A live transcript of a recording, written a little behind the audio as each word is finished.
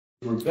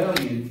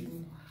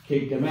rebellion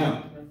kicked him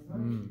out.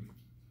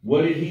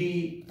 What did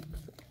he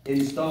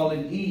install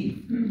in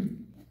Eve?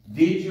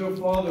 Did your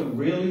father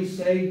really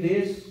say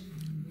this?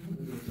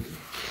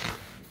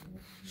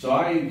 So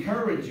I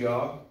encourage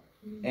y'all,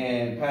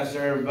 and Pastor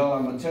Arabella,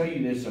 I'm going to tell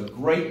you this, a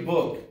great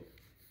book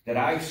that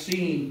I've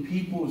seen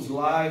people's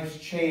lives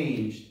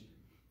changed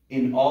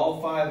in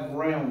all 5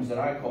 realms that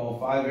I call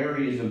 5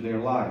 areas of their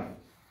life.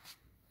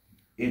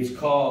 It's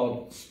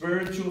called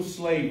Spiritual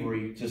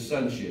Slavery to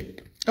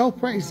Sonship. Oh,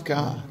 praise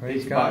God.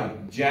 It's by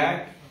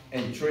Jack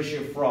and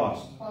Tricia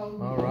Frost.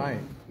 All right.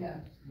 Yeah.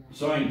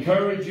 So I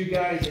encourage you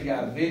guys, I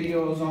got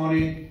videos on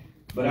it,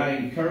 but I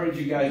encourage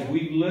you guys,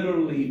 we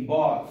literally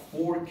bought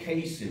 4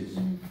 cases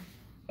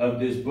of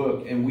this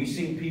book, and we've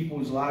seen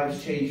people's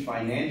lives change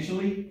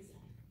financially,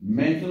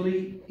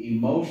 mentally,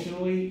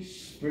 emotionally,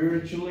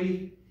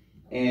 spiritually,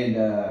 and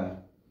I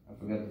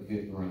forgot the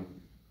 5th one.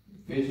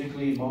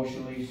 Physically,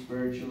 emotionally,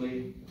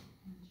 spiritually,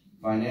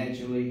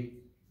 financially,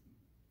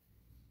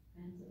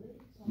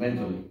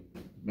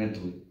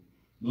 mentally.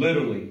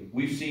 Literally,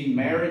 we've seen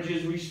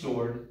marriages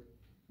restored.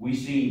 We've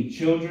seen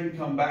children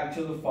come back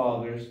to the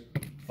fathers.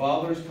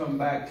 Fathers come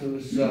back to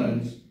the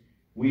sons.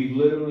 We've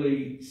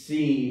literally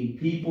seen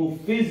people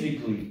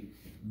physically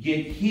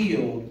get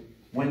healed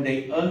when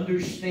they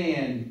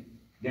understand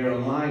their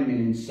alignment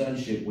in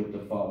sonship with the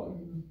Father.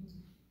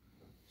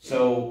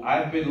 So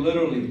I've been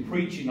literally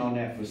preaching on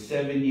that for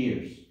 7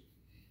 years.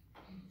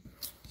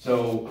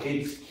 So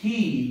it's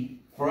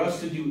key for us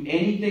to do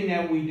anything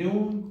that we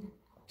do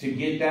to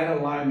get that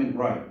alignment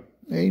right.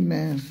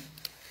 Amen.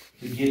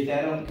 To get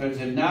that on, because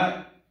if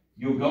not,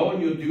 you'll go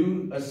and you'll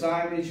do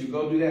assignments, you'll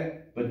go do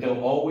that, but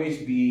there'll always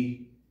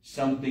be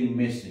something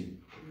missing.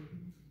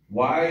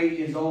 Why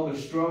is all the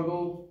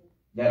struggle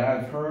that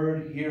I've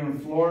heard here in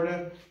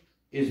Florida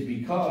is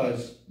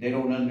because they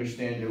don't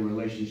understand their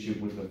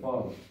relationship with the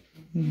Father.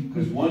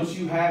 Because once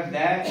you have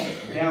that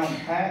down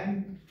pat,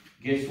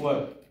 guess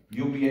what?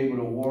 You'll be able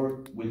to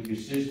work with your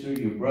sister,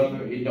 your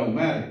brother. It don't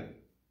matter.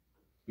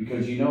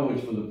 Because you know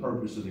it's for the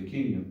purpose of the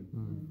kingdom.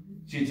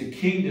 See, it's a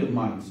kingdom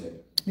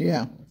mindset.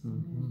 Yeah.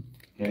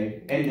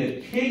 Okay? And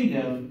the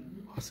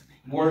kingdom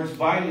works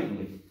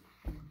violently.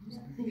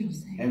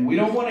 And we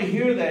don't want to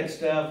hear that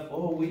stuff.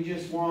 Oh, we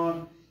just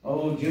want,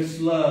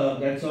 just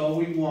love. That's all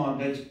we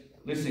want.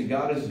 Listen,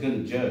 God is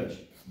going to judge.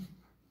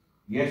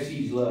 Yes,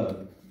 He's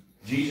love.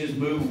 Jesus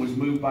was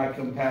moved by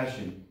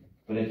compassion.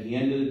 But at the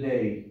end of the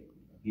day,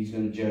 He's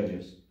going to judge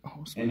us.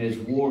 And there's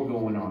war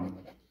going on.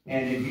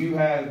 And if you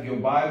have your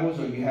Bibles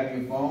or you have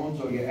your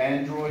phones or your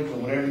Androids or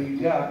whatever you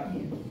got,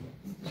 in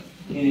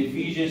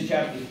Ephesians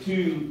chapter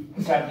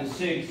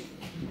 6,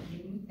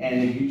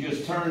 and if you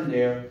just turn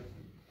there,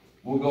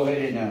 we'll go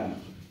ahead and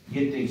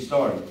get things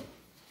started.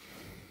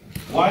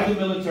 Why the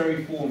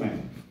military format?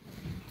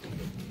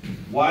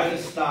 Why the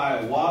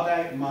style? Why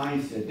that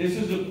mindset? This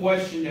is a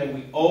question that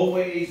we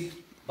always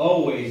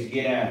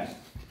get asked.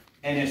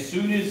 And as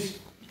soon as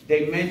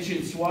they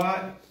mention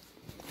SWAT,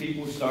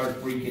 people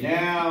start freaking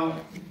out.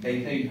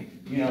 They think,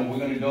 we're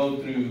going to go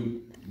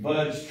through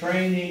Bud's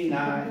training,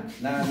 nine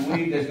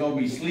weeks. There's going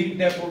to be sleep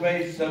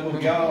deprivation. Some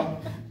of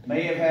y'all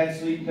may have had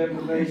sleep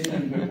deprivation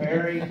in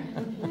preparing.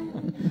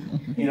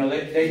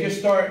 They just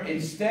start,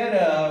 instead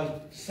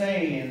of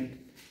saying,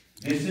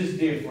 this is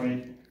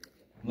different,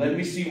 let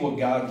me see what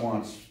God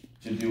wants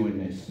to do in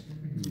this.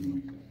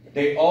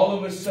 They all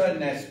of a sudden,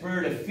 that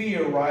spirit of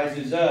fear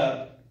rises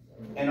up,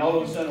 and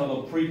all of a sudden,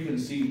 all the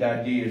preconceived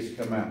ideas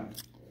come out.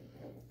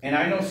 And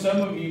I know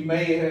some of you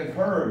may have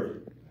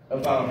heard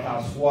about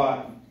how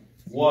SWAT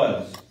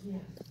was.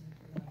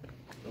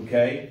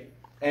 Okay?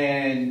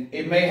 And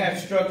it may have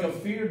struck a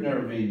fear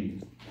nerve in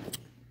you.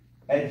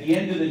 At the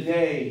end of the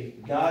day,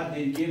 God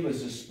didn't give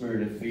us a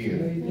spirit of fear.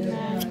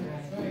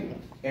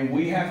 And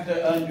we have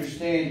to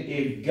understand,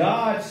 if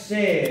God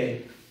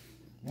said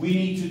we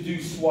need to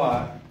do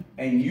SWAT,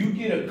 and you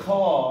get a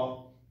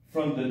call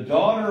from the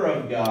daughter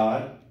of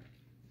God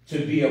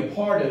to be a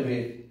part of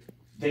it,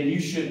 then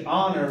you should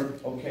honor,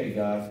 okay,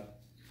 God,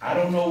 I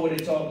don't know what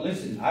it's all,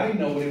 listen, I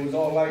didn't know what it was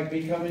all like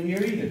me coming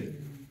here either.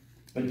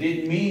 But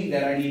didn't mean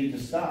that I needed to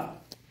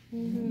stop.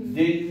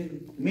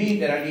 Didn't mean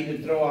that I needed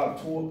to throw out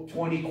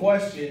 20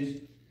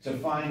 questions to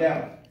find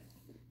out.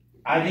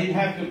 I didn't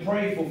have to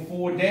pray for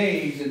 4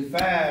 days and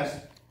fast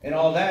and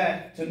all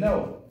that to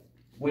know.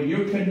 When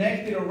you're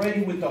connected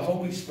already with the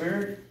Holy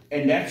Spirit,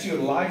 and that's your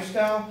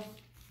lifestyle,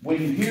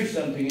 when you hear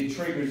something, it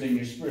triggers in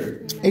your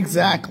spirit.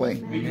 Exactly.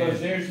 Because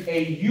there's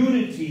a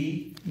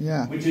unity,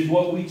 which is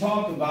what we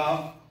talk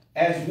about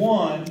as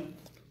one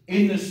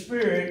in the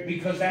spirit,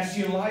 because that's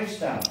your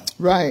lifestyle.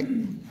 Right.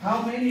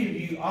 How many of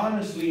you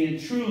honestly and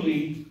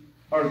truly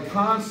are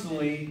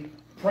constantly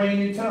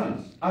praying in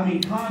tongues? I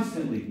mean,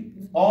 constantly,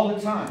 all the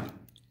time.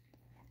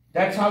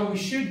 That's how we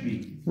should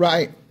be.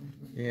 Right.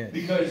 Yeah.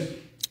 Because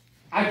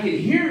I can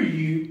hear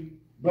you,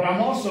 but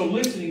I'm also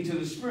listening to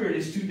the Spirit.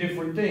 It's 2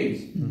 different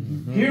things.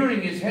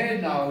 Hearing is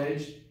head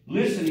knowledge.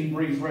 Listening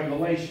brings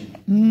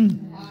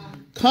revelation.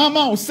 Come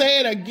on, say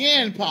it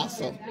again,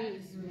 Apostle.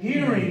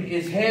 Hearing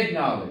is head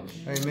knowledge.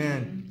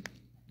 Amen.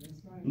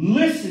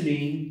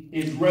 Listening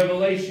is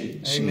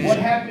revelation. Amen. What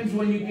happens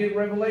when you get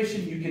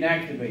revelation? You can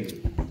activate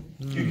it.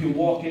 You can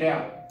walk it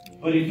out.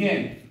 But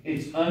again,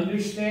 it's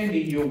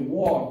understanding your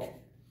walk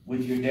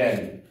with your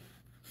daddy.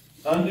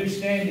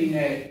 Understanding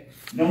that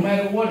no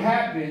matter what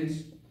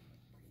happens,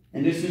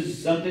 and this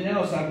is something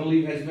else I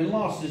believe has been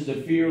lost, is the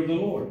fear of the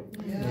Lord.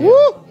 Yeah.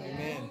 Woo!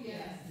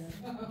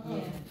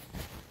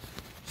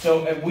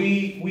 So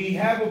we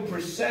have a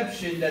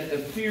perception that the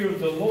fear of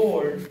the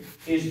Lord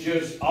is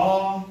just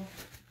awe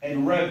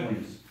and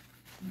reverence.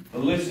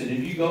 But listen,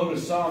 if you go to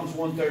Psalms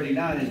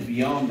 139, it's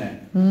beyond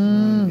that.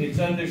 It's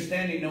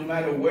understanding no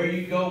matter where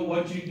you go,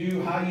 what you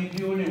do, how you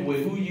do it, and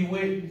with who you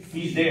with,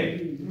 He's there.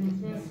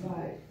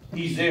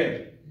 He's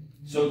there.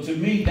 So to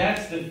me,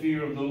 that's the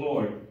fear of the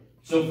Lord.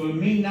 So for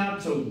me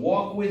not to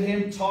walk with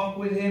Him, talk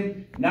with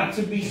Him, not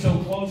to be so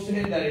close to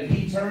Him that if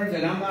He turns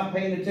and I'm not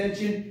paying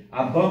attention,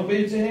 I bump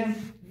into Him,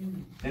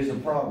 there's a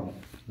problem.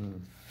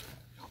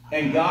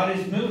 And God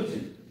is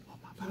militant.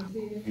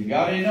 And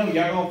God didn't know,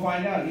 y'all gonna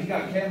find out. He's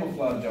got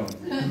camouflage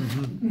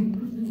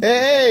on.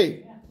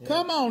 Hey,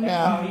 come on That's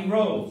now. how He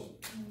rolls.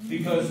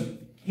 Because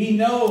He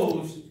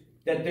knows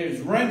that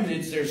there's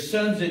remnants, there's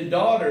sons and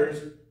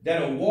daughters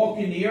that are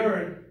walking the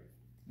earth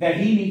that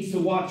He needs to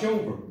watch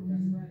over.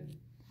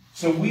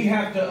 So we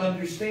have to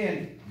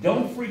understand,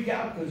 don't freak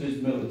out because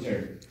it's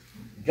military.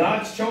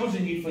 God's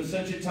chosen you for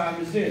such a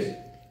time as this.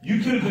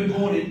 You could have been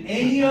born in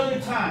any other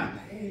time.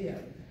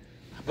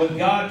 But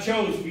God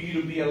chose for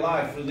you to be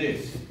alive for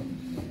this.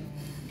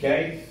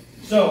 Okay?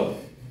 So,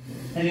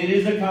 and it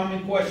is a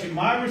common question.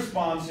 My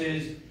response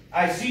is,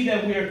 I see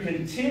that we are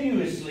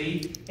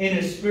continuously in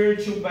a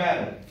spiritual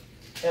battle.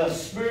 A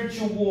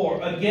spiritual war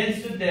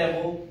against the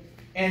devil.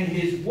 And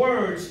His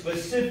word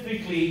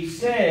specifically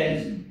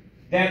says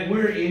that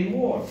we're in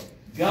war.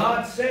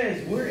 God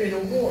says we're in a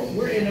war.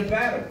 We're in a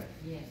battle.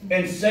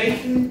 And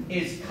Satan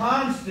is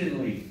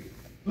constantly,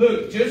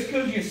 look, just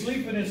because you're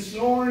sleeping and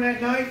snoring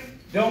at night,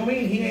 don't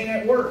mean he ain't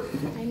at work.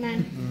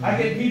 Amen.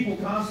 I get people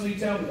constantly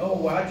tell me, oh,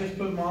 well, I just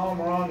put my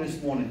armor on this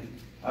morning.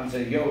 I'm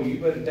saying, yo, you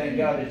better thank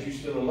God that you're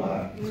still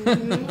alive.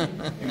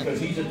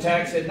 Because He's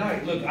attacks at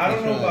night. Look, I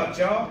don't know about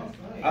y'all.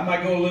 I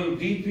might go a little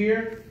deep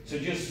here, so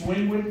just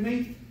swing with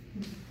me.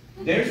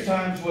 There's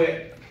times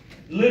where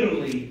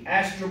literally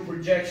astral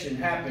projection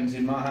happens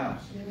in my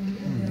house.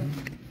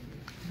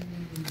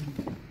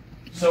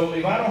 So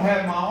if I don't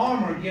have my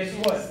armor, guess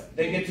what?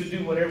 They get to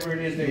do whatever it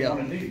is they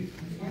want to do.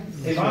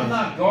 If I'm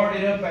not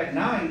guarded up at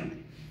night,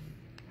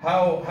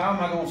 how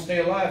am I going to stay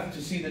alive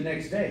to see the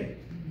next day?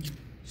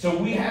 So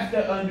we have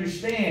to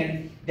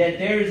understand that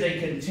there is a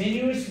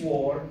continuous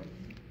war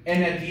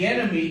and that the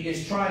enemy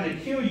is trying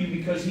to kill you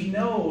because he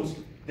knows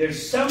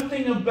there's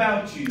something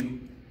about you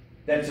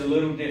that's a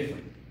little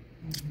different.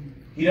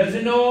 He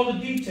doesn't know all the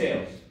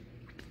details.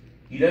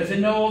 He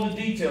doesn't know all the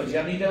details.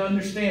 Y'all need to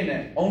understand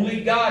that.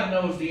 Only God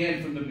knows the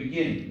end from the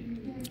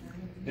beginning.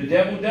 The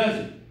devil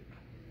doesn't.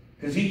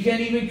 Because he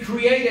can't even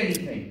create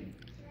anything.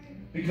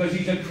 Because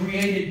he's a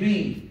created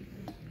being.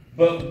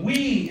 But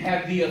we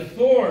have the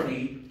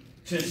authority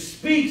to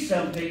speak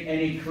something and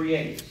it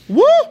creates.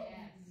 Woo!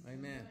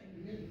 Amen.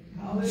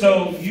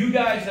 So you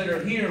guys that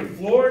are here in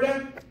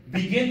Florida,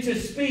 begin to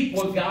speak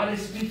what God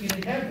is speaking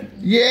in heaven.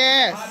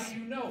 Yes. How do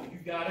you know? You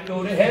got to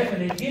go to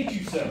heaven and get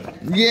you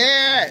something.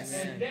 Yes.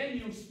 And then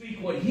you'll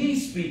speak what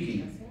He's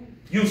speaking.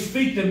 You'll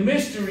speak the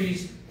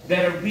mysteries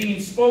that are being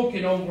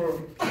spoken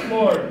over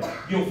Florida.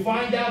 You'll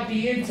find out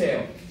the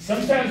intel.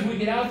 Sometimes we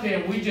get out there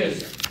and we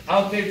just,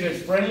 out there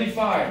just friendly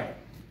fire.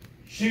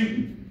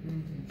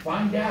 Shooting.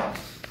 Find out.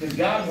 Because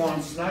God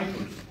wants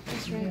snipers.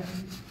 That's right.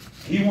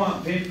 He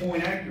wants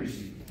pinpoint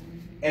accuracy.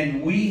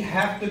 And we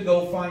have to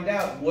go find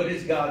out what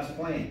is God's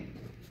plan.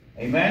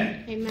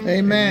 Amen? Amen.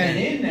 Amen. And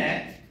in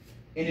that,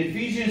 in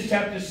Ephesians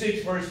chapter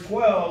 6, verse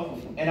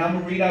 12, and I'm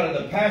going to read out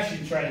of the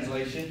Passion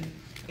Translation,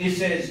 it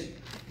says,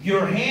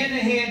 your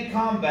hand-to-hand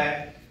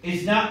combat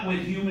is not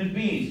with human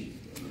beings.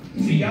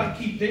 See, y'all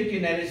keep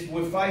thinking that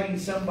we're fighting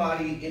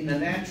somebody in the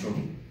natural.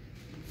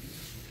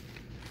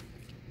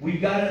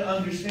 We've got to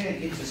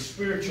understand it's a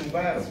spiritual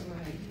battle.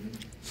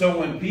 So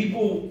when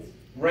people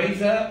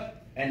raise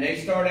up and they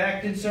start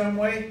acting some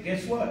way,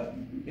 guess what?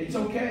 It's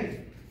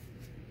okay.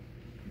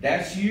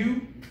 That's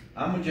you.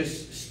 I'm going to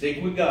just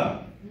stick with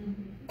God.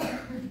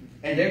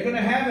 And they're going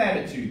to have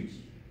attitudes.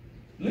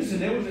 Listen,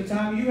 there was a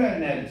time you had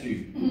an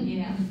attitude.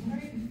 Yeah.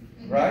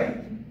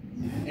 Right?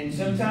 And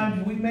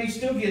sometimes we may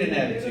still get an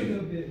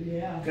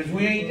attitude. Because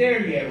we ain't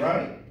there yet,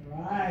 right?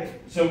 Right.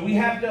 So we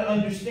have to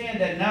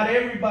understand that not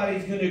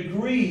everybody's going to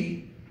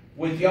agree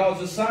with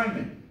y'all's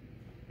assignment.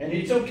 And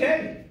it's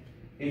okay.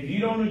 If you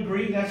don't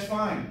agree, that's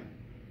fine.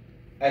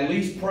 At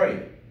least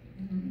pray.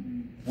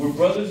 We're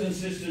brothers and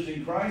sisters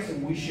in Christ,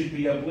 and we should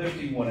be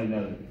uplifting one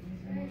another.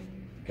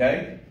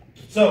 Okay?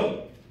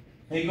 So,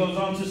 he goes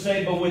on to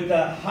say, but with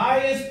the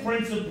highest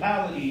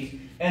principalities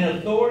and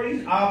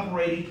authorities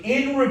operating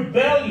in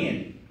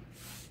rebellion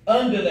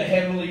under the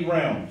heavenly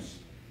realms.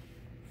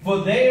 For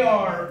they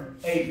are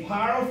a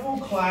powerful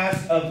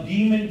class of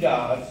demon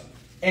gods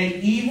and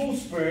evil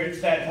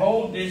spirits that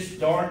hold this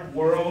dark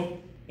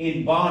world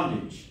in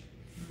bondage.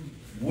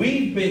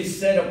 We've been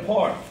set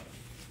apart.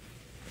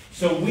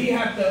 So we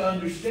have to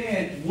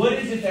understand, what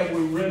is it that we're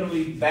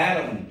really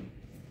battling?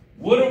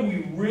 What are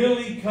we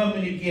really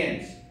coming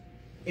against?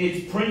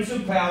 It's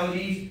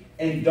principalities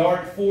and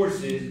dark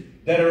forces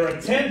that are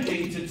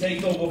attempting to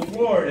take over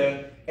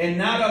Florida and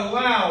not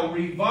allow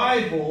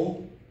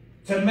revival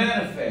to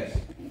manifest.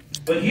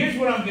 But here's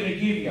what I'm going to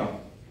give y'all.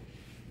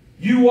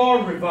 You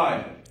are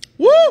revival.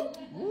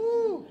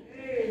 Woo!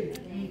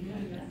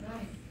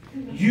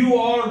 You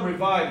are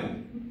revival.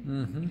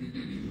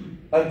 Mm-hmm.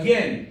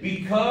 Again,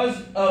 because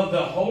of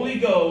the Holy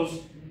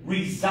Ghost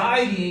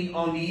residing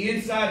on the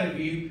inside of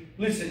you.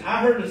 Listen,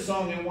 I heard a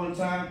song at one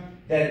time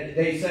that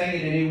they sang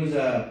it, and it was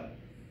a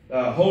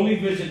holy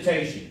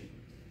visitation.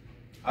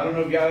 I don't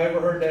know if y'all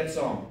ever heard that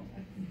song.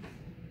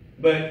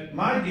 But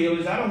my deal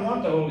is I don't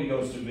want the Holy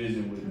Ghost to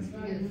visit with me.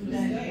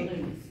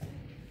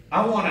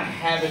 I want a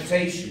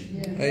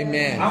habitation.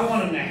 Amen. I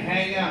want him to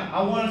hang out.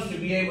 I want us to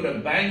be able to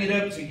bang it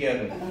up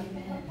together.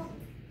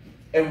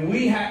 And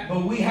we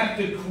have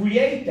to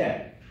create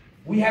that.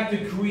 We have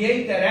to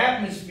create that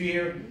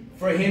atmosphere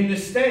for him to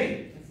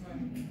stay.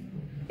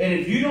 And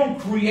if you don't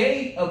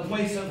create a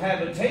place of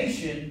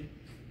habitation,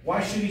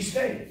 why should he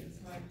stay?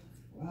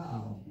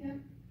 Wow.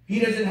 He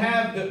doesn't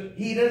have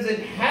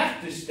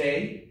to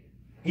stay.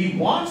 He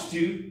wants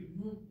to.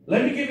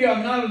 Let me give you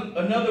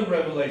another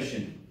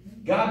revelation.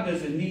 God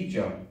doesn't need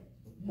y'all.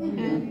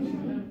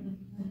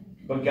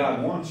 But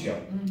God wants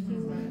y'all.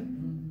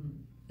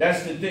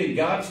 That's the thing.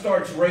 God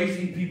starts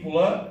raising people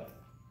up,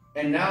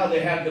 and now they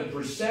have the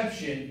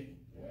perception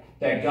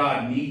that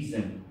God needs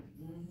them.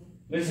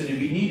 Listen, if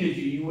he needed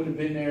you, you would have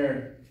been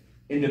there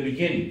in the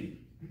beginning.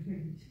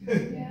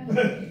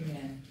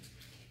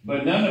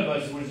 But none of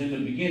us was in the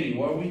beginning,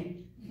 were we?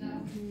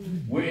 No.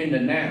 We're in the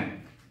now.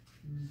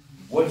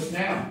 What's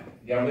now?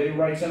 Y'all ready to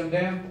write something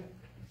down?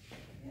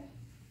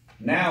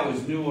 Now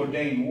is new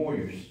ordained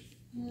warriors.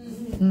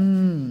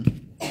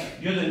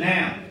 You're the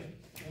now.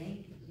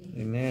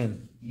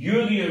 Amen.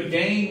 You're the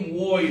ordained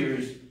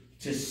warriors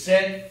to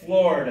set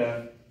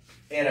Florida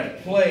in a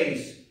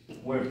place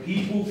where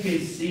people can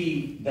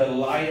see the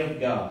light of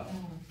God.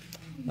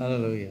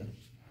 Hallelujah.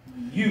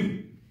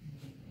 You.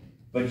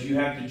 But you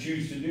have to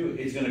choose to do it.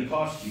 It's going to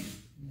cost you.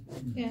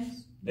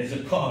 Yes. There's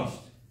a cost.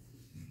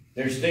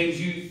 There's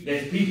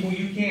people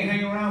you can't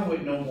hang around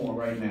with no more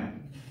right now.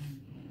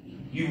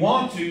 You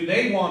want to,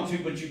 they want to,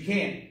 but you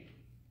can't.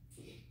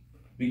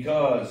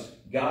 Because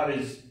God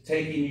is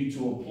taking you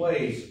to a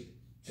place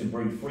to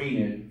bring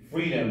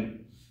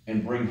freedom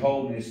and bring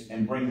wholeness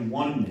and bring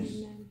oneness.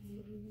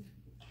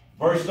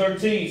 Verse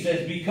 13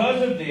 says,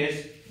 because of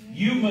this,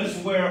 you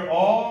must wear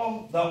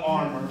all the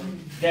armor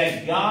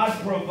that God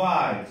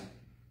provides,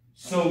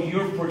 so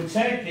you're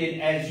protected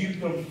as you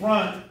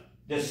confront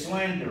the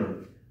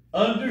slanderer.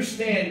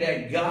 Understand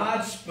that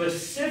God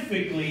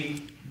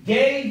specifically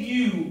gave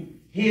you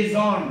his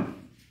armor.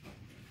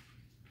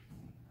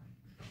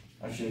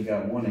 I should have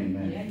got one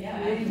amen.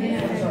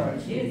 Amen. That's all right.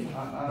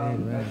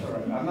 That's all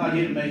right. I'm not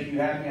here to make you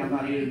happy. I'm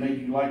not here to make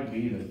you like me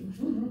either.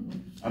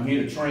 I'm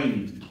here to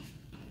train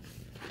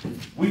you.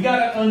 We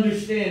got to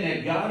understand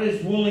that God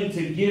is willing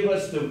to give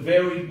us the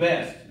very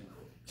best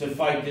to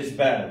fight this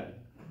battle.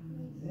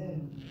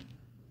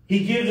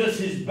 He gives us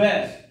his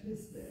best.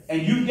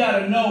 And you've got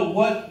to know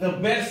what the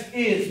best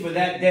is for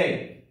that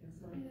day.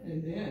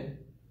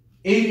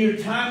 In your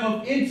time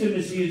of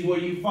intimacy is where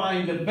you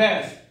find the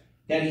best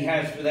that he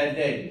has for that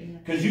day.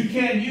 Because you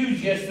can't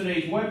use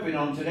yesterday's weapon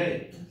on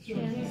today.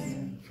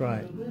 That's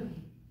right.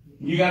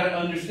 You got to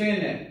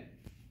understand that.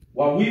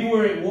 While we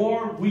were at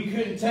war, we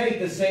couldn't take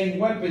the same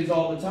weapons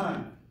all the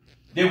time.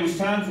 There was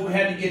times we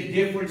had to get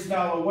different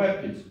style of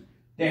weapons.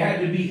 They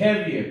had to be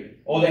heavier,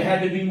 or they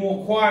had to be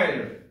more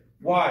quieter.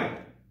 Why?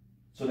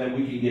 So that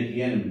we can get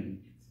the enemy.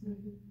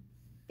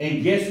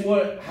 And guess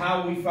what?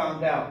 How we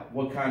found out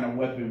what kind of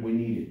weapon we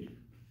needed.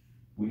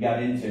 We got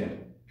intel.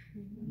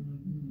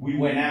 We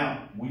went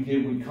out. We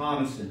did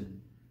reconnaissance.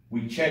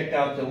 We checked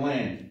out the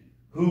land.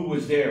 Who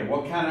was there?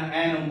 What kind of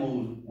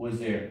animal was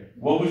there?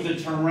 What was the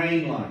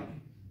terrain like?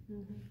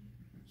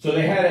 So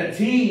they had a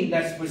team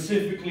that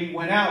specifically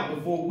went out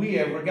before we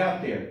ever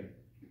got there.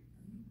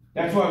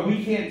 That's why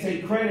we can't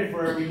take credit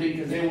for everything,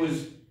 because there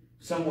was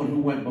someone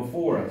who went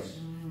before us.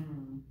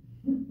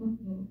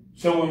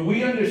 So when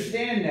we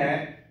understand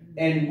that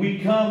and we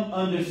come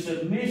under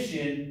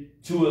submission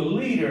to a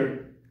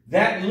leader,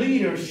 that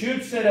leader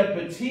should set up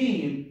a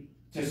team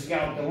to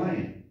scout the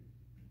land.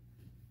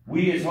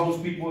 We as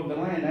host people of the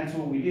land, that's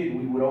what we did.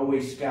 We would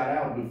always scout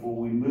out before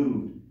we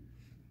moved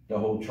the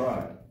whole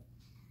tribe.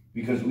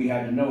 Because we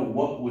had to know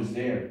what was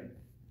there.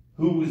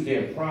 Who was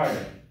there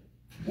prior?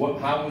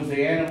 How was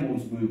the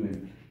animals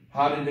moving?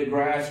 How did the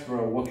grass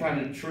grow? What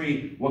kind of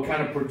tree? What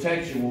kind of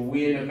protection? Were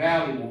we in a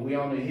valley? Were we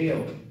on a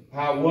hill?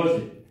 How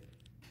was it?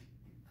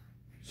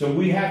 So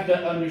we have to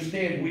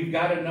understand, we've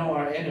got to know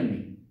our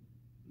enemy.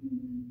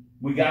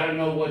 We got to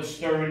know what's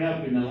stirring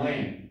up in the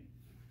land.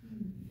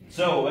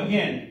 So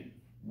again,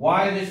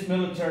 why this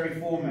military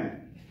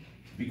format?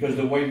 Because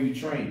the way we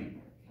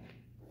train.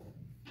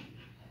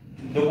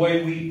 the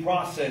way we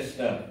process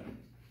stuff.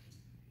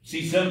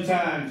 See,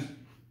 sometimes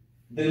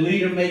the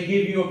leader may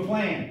give you a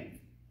plan,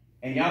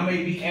 and y'all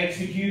may be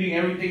executing,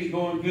 everything's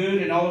going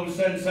good, and all of a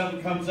sudden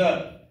something comes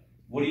up.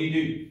 What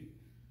do?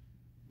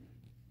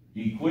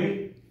 Do you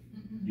quit?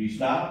 Do you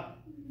stop?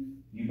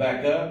 You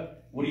back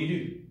up? What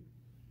do?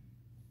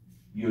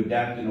 You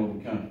adapt and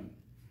overcome.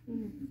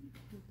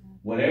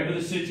 Whatever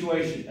the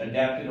situation,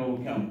 adapt and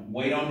overcome.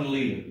 Wait on the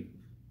leader.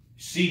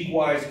 Seek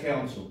wise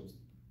counsel.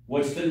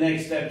 What's the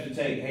next step to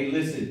take? Hey,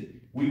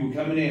 listen, we were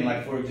coming in,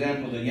 like for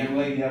example, the young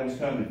lady that was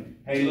coming.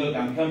 Hey, look,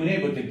 I'm coming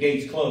in, but the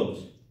gate's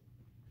closed.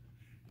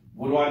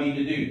 What do I need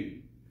to do?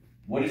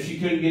 What if she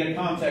couldn't get in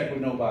contact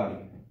with nobody?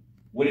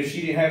 What if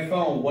she didn't have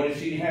phone? What if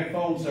she didn't have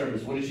phone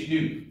service? What did she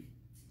do?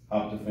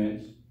 Hop the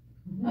fence.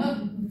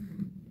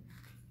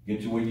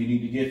 Get to where you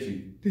need to get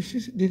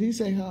to. Did he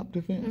say hop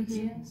the fence?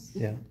 Yes.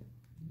 Yeah.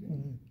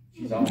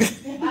 She's on it. She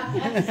just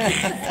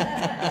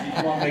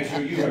want to make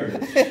sure you heard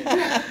it.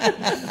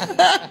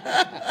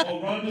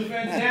 Oh, run the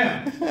fence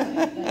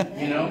down.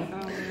 You know?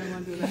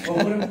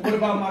 Well, what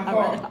about my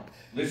car?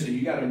 Listen,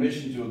 you got a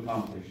mission to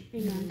accomplish.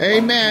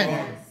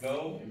 Amen.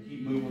 Go and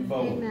keep moving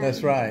forward.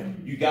 That's right.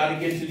 You got to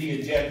get to the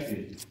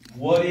objective.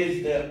 What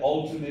is the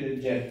ultimate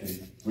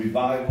objective?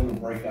 Revival to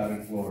break out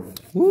in Florida.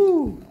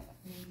 Woo.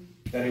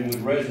 That it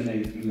would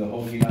resonate through the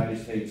whole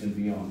United States and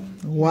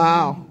beyond.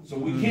 Wow. So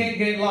we can't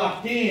get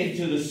locked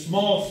into the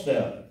small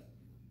stuff.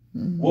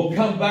 We'll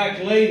come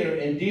back later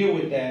and deal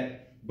with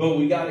that, but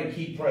we got to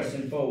keep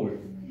pressing forward.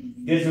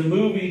 There's a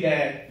movie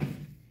that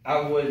I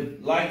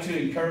would like to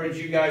encourage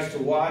you guys to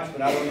watch,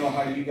 but I don't know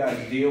how you guys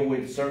deal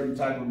with certain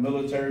type of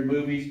military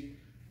movies.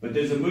 But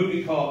there's a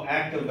movie called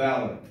Act of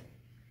Valor.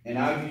 And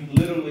I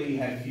literally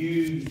have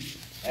used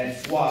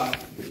at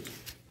SWAT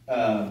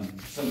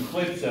some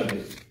clips of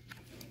it.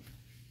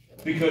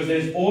 Because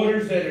there's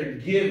orders that are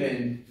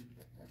given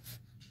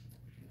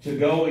to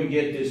go and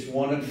get this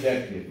one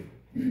objective.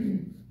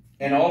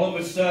 And all of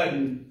a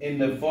sudden, in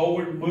the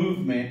forward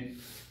movement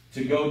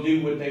to go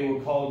do what they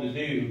were called to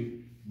do,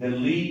 the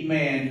lead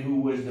man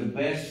who was the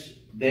best,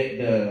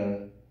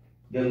 the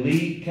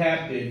lead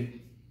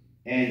captain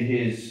and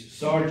his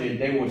sergeant,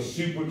 they were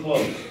super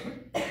close.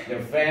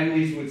 Their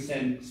families would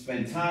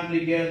spend time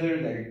together.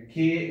 Their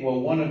kid,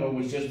 well, one of them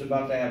was just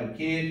about to have a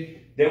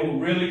kid. They were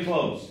really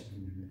close.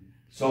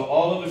 So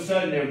all of a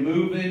sudden, they're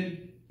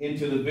moving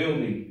into the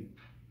building.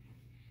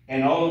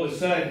 And all of a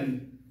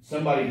sudden,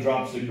 somebody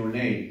drops a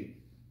grenade.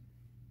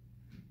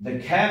 The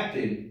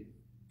captain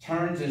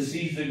turns and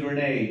sees the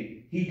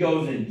grenade. He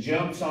goes and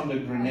jumps on the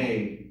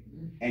grenade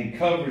and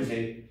covers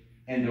it.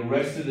 And the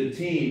rest of the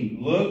team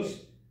looks,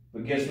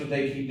 but guess what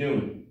they keep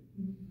doing?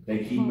 They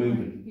keep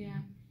moving.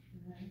 Yeah.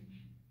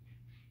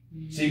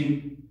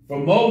 See, for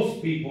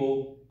most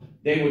people,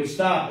 they would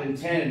stop and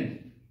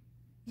tend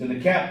to the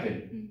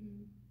captain.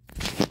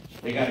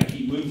 They got to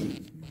keep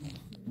moving.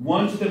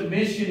 Once the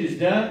mission is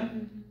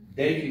done,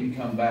 they can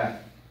come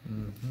back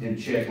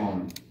and check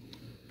on it.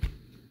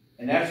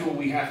 And that's what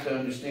we have to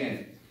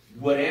understand.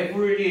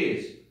 Whatever it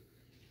is,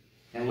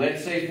 and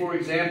let's say, for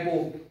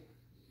example,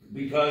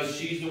 because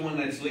she's the one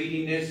that's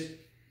leading this,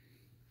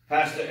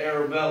 Pastor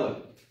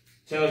Arabella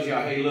tells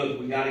y'all, hey, look,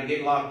 we got to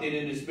get locked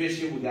in this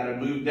mission. We got to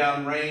move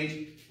down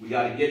range. We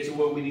got to get to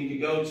where we need to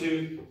go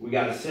to. We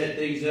got to set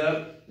things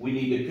up. We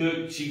need to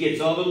cook. She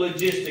gets all the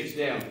logistics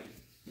down.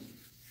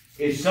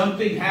 If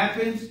something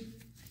happens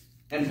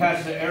and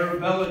Pastor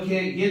Arabella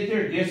can't get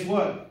there, guess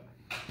what?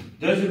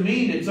 Doesn't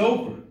mean it's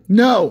over.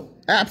 No,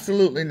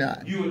 absolutely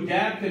not. You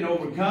adapt and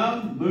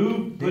overcome,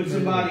 move, put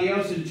somebody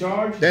else in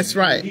charge. That's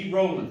right. Keep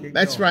rolling.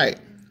 That's right.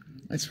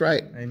 That's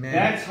right. Amen.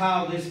 That's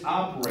how this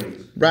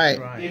operates. Right.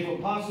 If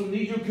Apostle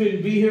Nigel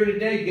couldn't be here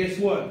today, guess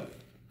what?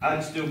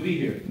 I'd still be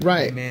here.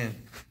 Right. Amen.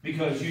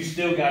 Because you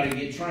still got to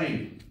get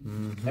trained.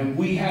 And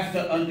we have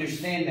to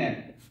understand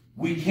that.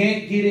 We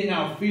can't get in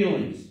our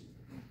feelings.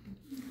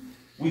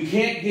 We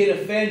can't get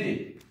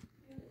offended.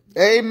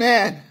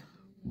 Amen.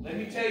 Let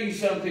me tell you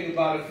something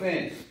about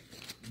offense.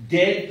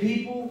 Dead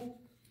people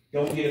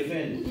don't get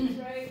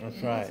offended.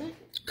 That's right.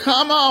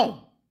 Come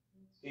on.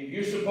 If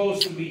you're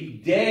supposed to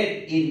be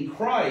dead in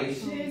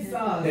Christ,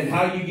 then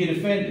how you get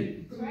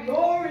offended?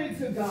 Glory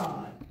to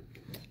God.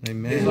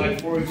 Amen. It's like,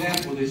 for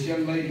example, this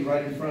young lady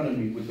right in front of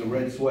me with the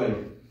red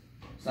sweater.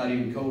 It's not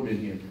even cold in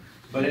here.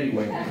 But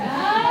anyway.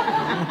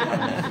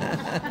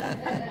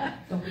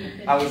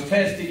 I was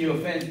testing your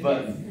offense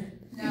button.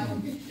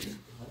 No.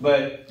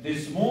 But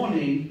this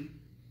morning,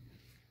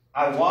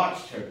 I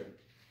watched her.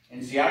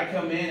 And see, I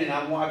come in and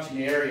I'm watching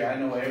the area. I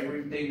know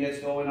everything that's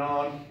going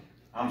on.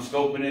 I'm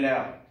scoping it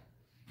out.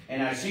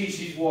 And I see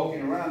she's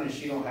walking around and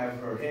she don't have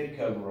her head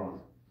cover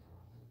on.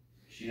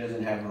 She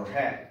doesn't have her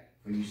hat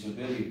for you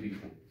civilian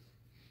people.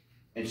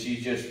 And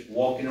she's just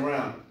walking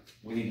around.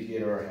 We need to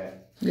get her a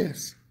hat.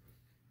 Yes.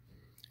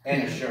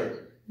 And a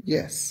shirt.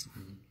 Yes.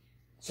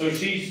 So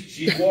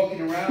she's walking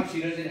around. She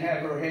doesn't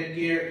have her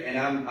headgear. And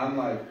I'm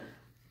like,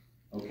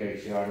 okay,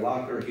 should I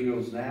lock her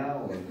heels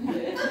now? Or,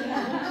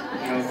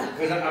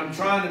 because I'm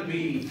trying to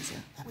be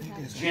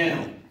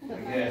gentle, I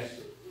guess.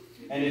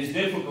 And it's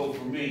difficult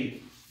for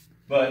me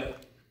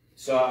But,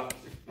 so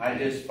I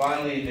just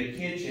finally in the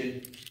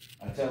kitchen,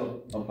 I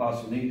tell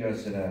Apostle Nita, I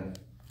said,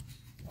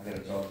 I got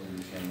to talk to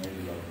this young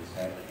lady about this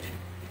happening.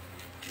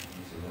 He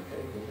said,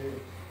 okay, go ahead.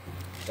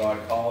 So I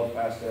called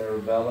Pastor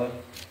Arabella,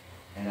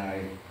 and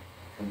I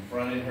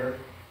confronted her.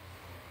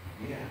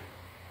 Yeah.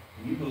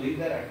 Can you believe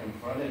that? I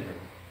confronted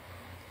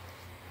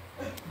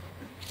her.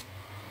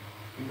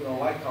 People don't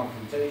like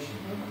confrontation.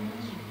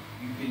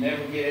 You can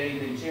never get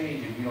anything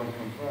changed if you don't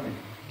confront it.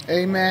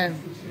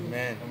 Amen.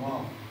 Amen. Come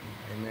on.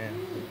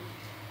 Amen.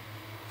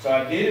 So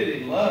I did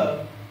it in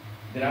love.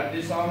 Did I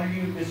dishonor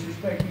you,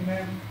 disrespect you,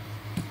 ma'am?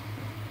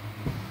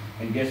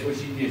 And guess what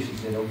she did? She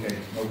said, okay,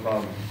 no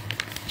problem.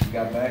 She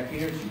got back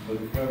here, she put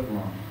her cover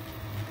on.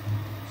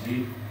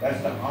 See,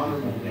 that's the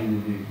honorable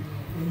thing to do.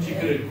 She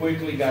could have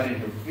quickly got in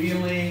her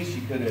feelings,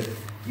 she could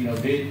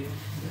have, did,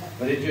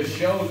 but it just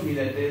shows me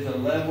that there's a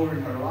level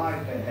in her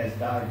life that has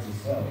died to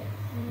self.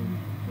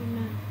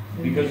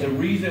 Because the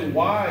reason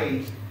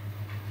why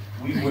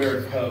we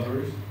wear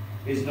covers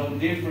is no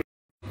different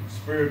from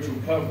spiritual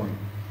covering.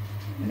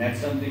 And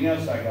that's something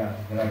else I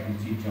got that I can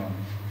teach on.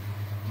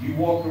 You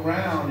walk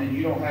around and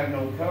you don't have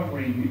no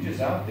covering, you're just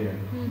out there.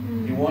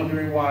 You're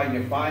wondering why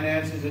your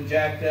finances are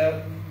jacked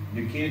up,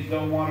 your kids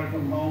don't want to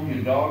come home,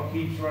 your dog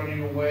keeps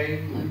running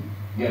away,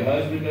 your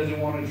husband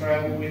doesn't want to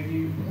travel with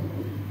you.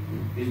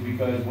 It's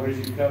because where's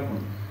your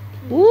covering?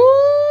 Woo!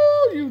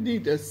 You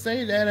need to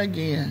say that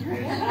again.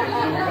 There's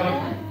no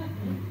covering.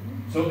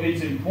 So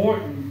it's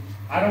important.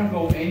 I don't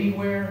go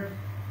anywhere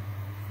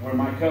where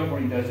my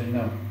covering doesn't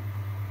know.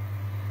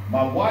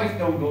 My wife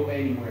don't go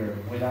anywhere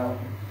without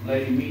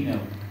letting me know.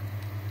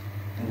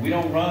 And we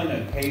don't run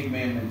a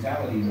caveman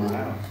mentality in my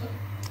house.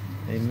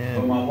 Amen.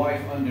 But my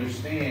wife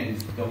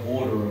understands the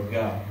order of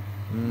God.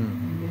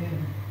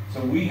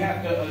 So we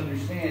have to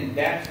understand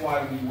that's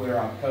why we wear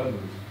our covers.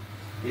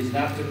 It's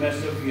not to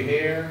mess up your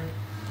hair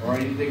or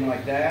anything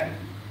like that,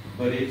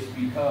 but it's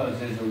because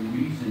there's a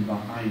reason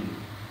behind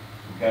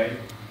it. Okay?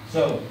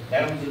 So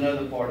that was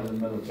another part of the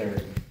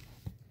military.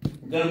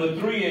 Number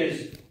 3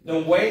 is the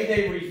way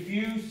they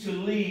refuse to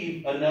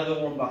leave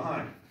another one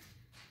behind.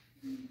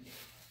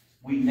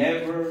 We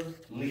never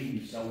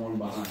leave someone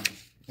behind.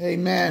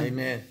 Amen.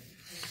 Amen.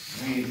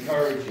 We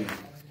encourage him.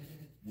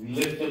 We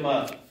lift them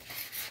up.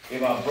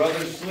 If our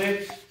brother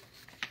slips,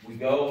 we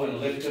go and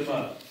lift him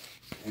up.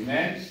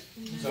 Amen?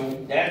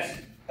 So that's,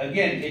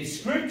 again, it's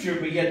scripture,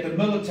 but yet the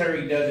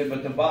military does it,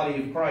 but the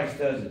body of Christ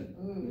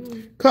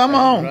doesn't. Come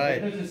on.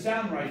 That doesn't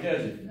sound right,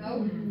 does it?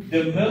 No.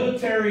 The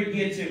military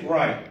gets it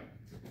right.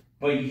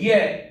 But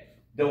yet,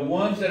 the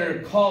ones that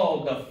are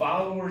called the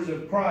followers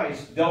of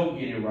Christ don't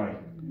get it right.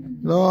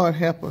 Lord,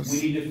 help us.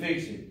 We need to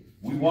fix it.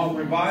 We want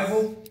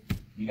revival.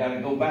 You got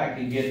to go back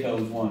and get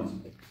those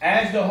ones.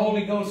 As the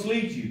Holy Ghost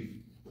leads you.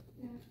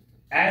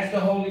 As the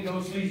Holy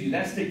Ghost leads you.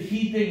 That's the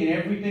key thing in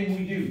everything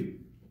we do.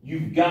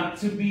 You've got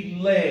to be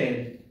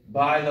led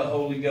by the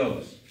Holy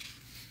Ghost.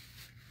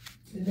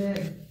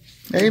 Amen.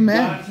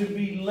 Amen. You've got to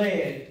be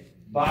led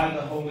by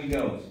the Holy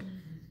Ghost.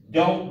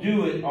 Don't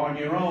do it on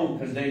your own,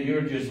 because then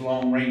you're just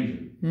Lone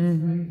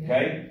Ranger.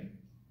 Okay?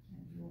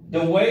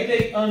 The way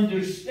they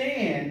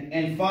understand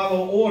and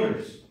follow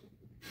orders.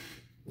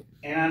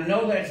 And I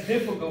know that's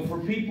difficult for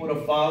people to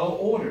follow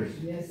orders.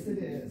 Yes, it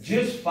is.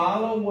 Just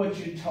follow what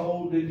you're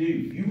told to do.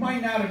 You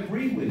might not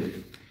agree with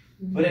it.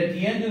 But at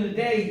the end of the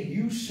day,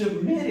 you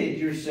submitted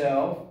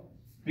yourself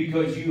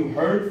because you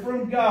heard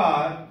from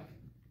God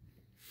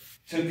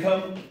to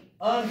come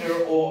under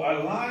or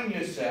align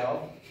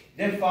yourself,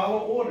 then follow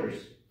orders.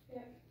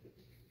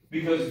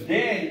 Because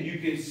then you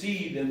can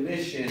see the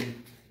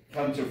mission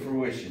come to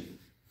fruition.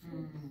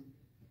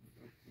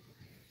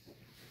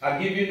 I'll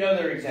give you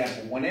another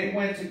example. When they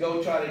went to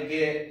go try to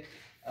get,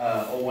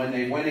 or when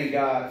they went and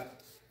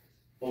got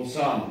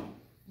Osama,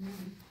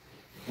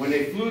 when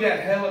they flew that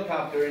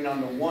helicopter in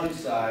on the one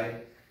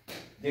side,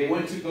 they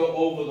went to go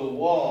over the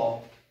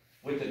wall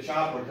with the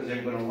chopper because they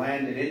were going to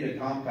land it in the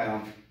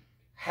compound.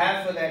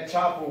 Half of that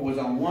chopper was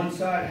on one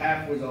side,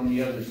 half was on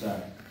the other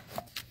side.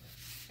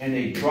 And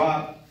they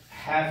dropped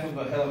half of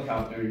a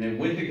helicopter, and then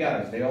with the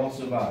guys, they all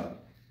survived.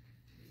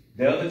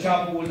 The other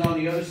chopper was on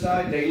the other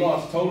side. They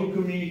lost total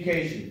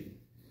communication.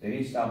 They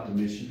didn't stop the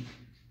mission.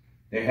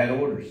 They had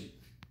orders.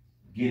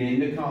 Get in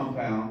the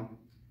compound.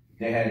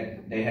 They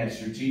had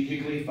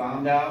strategically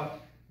found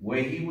out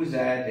where he was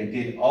at. They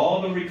did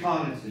all the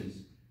reconnaissance.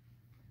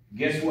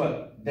 Guess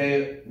what?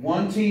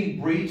 One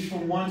team breached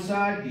from one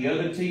side, the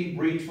other team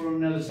breached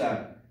from another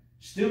side.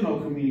 Still no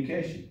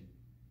communication.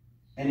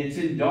 And it's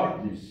in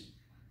darkness.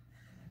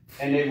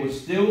 And they were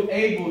still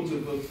able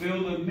to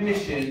fulfill the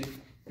mission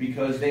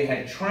because they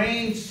had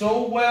trained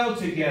so well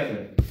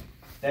together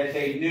that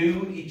they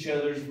knew each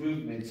other's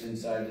movements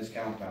inside this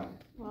compound.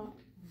 Wow.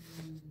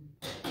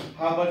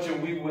 How much are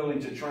we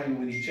willing to train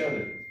with each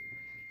other?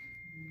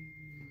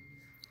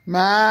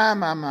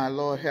 My,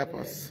 Lord, help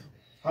us.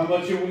 How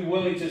much are we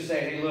willing to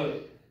say, hey,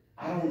 look,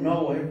 I don't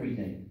know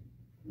everything.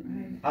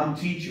 I'm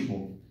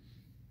teachable.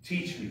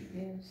 Teach me.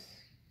 Yes.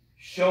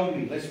 Show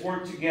me. Let's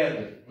work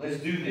together. Let's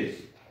do this.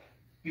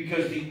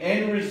 Because the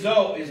end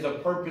result is the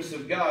purpose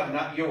of God,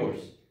 not yours.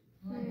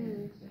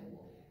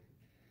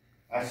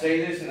 I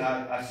say this, and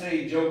I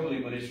say it jokingly,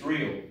 but it's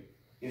real.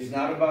 It's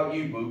not about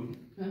you, boo.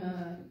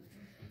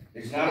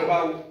 It's not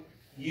about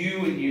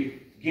you and you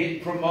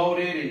getting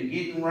promoted and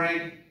getting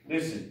ranked.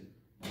 Listen,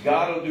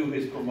 God will do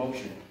his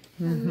promotion.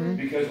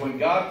 Because when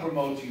God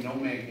promotes you, no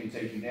man can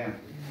take you down.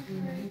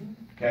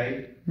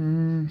 Okay?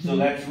 So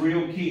that's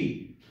real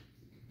key.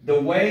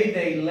 The way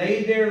they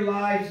lay their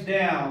lives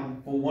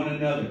down for one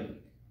another.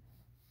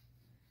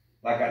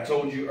 Like I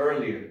told you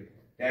earlier,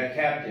 that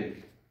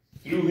captain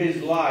threw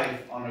his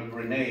life on a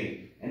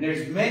grenade. And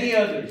there's many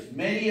others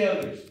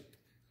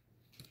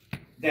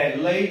that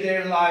lay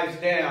their lives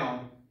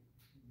down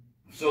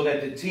so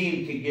that the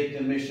team can get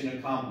the mission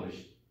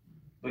accomplished.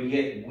 But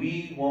yet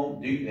we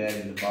won't do that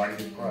in the body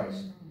of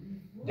Christ.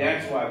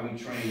 That's why we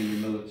train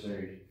in the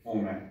military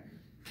format.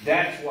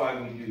 That's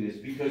why we do this.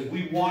 Because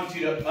we want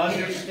you to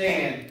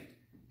understand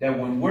that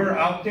when we're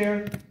out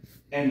there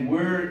and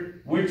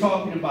we're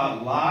talking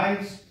about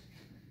lives,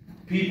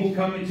 people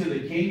coming to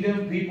the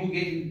kingdom, people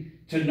getting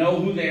to know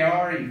who they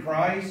are in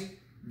Christ,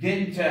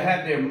 getting to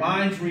have their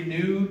minds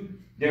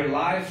renewed, their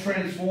lives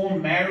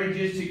transformed,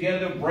 marriages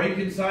together,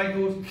 breaking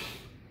cycles,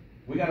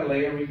 we got to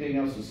lay everything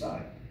else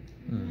aside.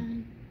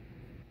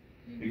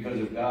 Because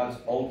of God's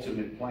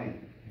ultimate plan.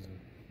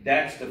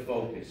 That's the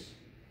focus.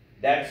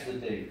 That's the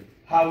thing.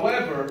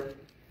 However,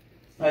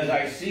 as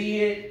I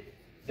see it,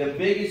 the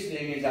biggest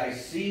thing is I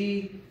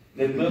see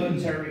the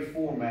military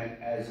format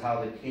as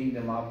how the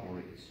kingdom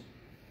operates.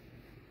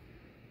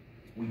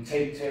 We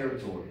take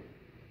territory.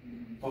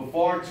 For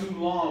far too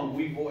long,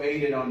 we've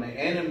waited on the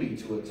enemy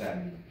to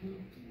attack.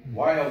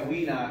 Why are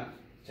we not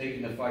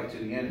taking the fight to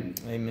the enemy?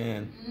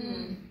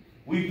 Amen.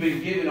 We've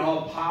been given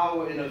all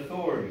power and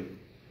authority.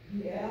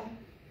 Yeah.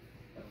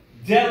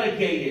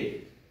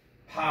 Delegated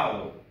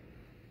power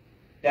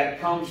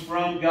that comes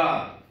from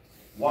God.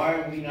 Why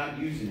are we not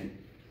using it?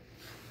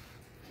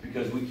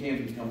 Because we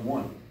can't become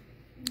one.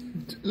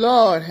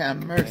 Lord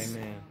have mercy.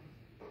 Amen.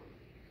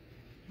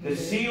 The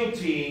SEAL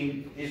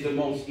team is the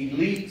most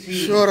elite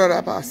team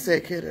that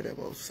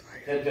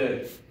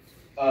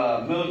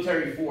the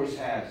military force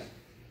has.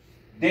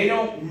 They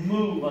don't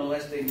move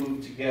unless they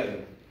move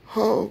together.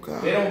 Oh,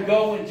 God. They don't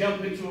go and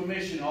jump into a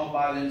mission all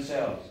by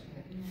themselves.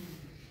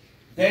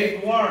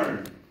 They've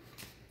learned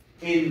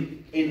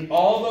in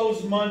all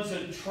those months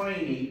of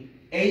training,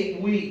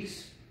 8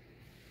 weeks.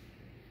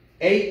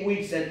 8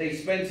 weeks that they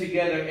spend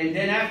together. And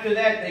then after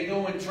that, they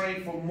go and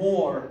train for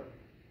more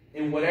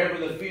in whatever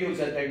the fields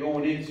that they're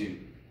going into.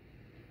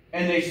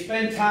 And they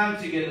spend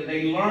time together.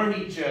 They learn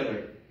each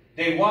other.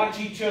 They watch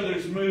each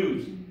other's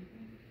moves.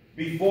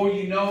 Before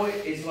you know it,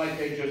 it's like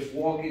they're just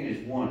walking as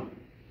one.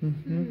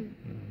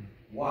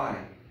 Why?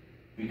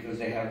 Because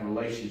they have a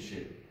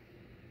relationship.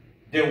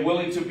 They're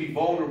willing to be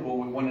vulnerable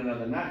with one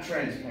another, not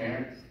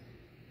transparent.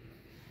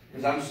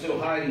 Because I'm still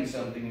hiding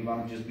something if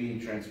I'm just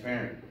being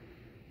transparent.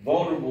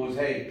 Vulnerable is,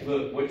 hey,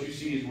 look, what you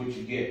see is what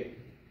you get.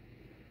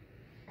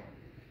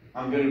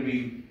 I'm going to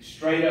be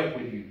straight up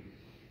with you.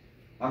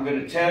 I'm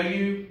going to tell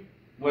you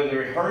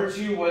whether it hurts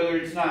you, whether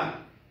it's not.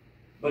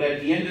 But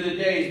at the end of the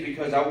day, it's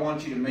because I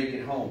want you to make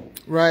it home.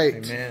 Right.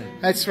 Amen.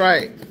 That's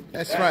right.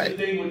 That's right. That's the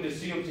thing with the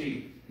SEAL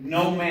team.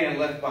 No man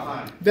left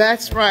behind.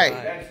 That's right.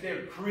 That's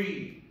their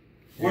creed.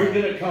 We're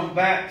going to come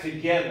back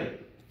together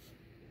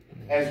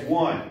as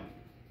one.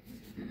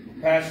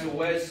 Pastor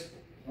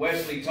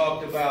Wesley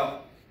talked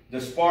about the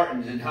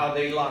Spartans and how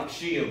they locked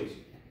shields.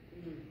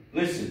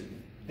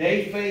 Listen,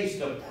 they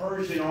faced a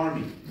Persian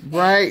army.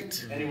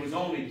 Right. And it was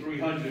only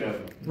 300 of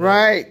them.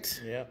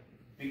 Right. Yep.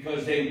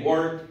 Because they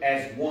worked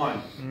as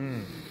one.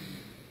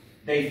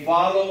 They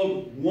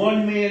followed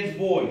one man's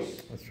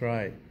voice. That's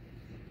right.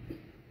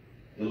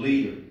 The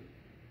leader.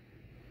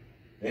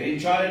 They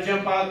didn't try to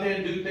jump out there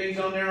and do things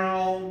on their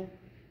own.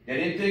 They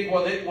didn't think,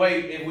 well,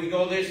 wait, if we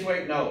go this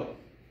way. No.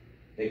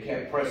 They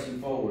kept pressing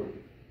forward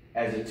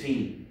as a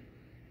team.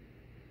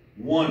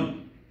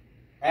 One.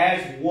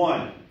 As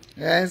one.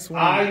 As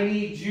one. I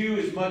need you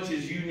as much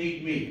as you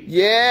need me.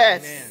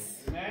 Yes.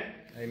 Amen?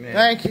 Amen.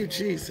 Thank you,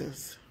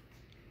 Jesus.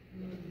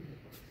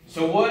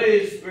 So what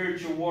is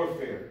spiritual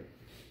warfare?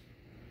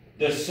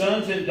 The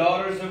sons and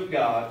daughters of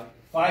God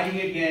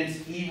fighting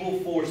against evil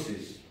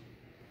forces.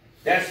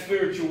 That's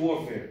spiritual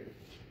warfare.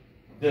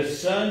 The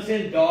sons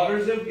and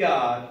daughters of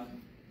God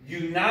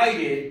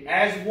united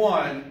as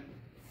one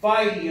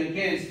fighting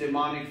against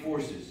demonic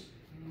forces.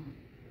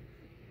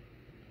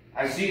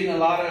 I see in a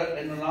lot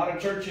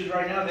of churches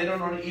right now, they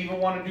don't even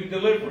want to do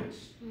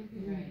deliverance.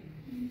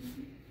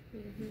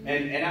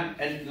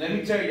 And let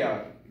me tell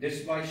y'all,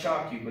 this might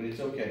shock you, but it's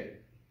okay.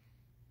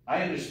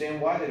 I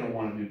understand why they don't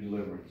want to do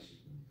deliverance.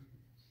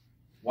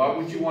 Why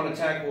would you want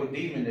to tackle a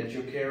demon that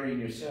you're carrying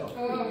yourself?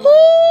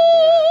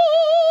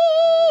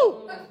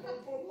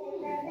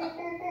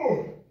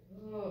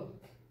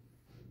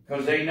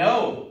 Because they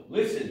know,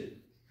 listen,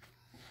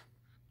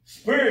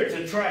 spirits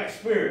attract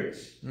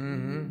spirits.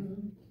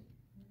 And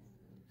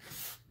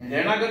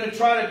they're not going to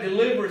try to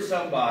deliver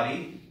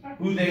somebody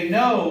who they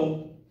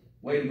know,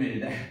 wait a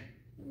minute,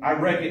 I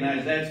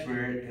recognize that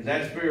spirit because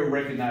that spirit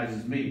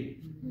recognizes me.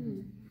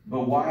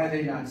 But why are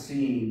they not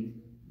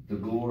seeing the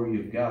glory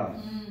of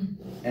God?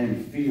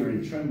 And fear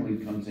and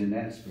trembling comes in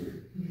that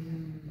spirit.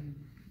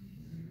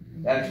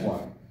 That's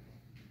why.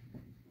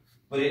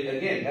 But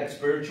again, that's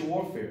spiritual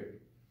warfare.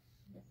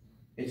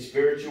 It's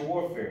spiritual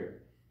warfare.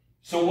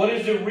 So what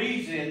is the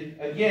reason,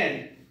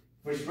 again,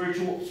 for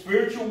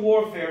spiritual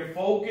warfare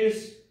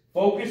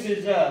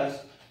focuses us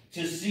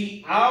to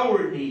see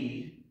our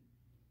need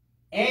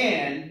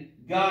and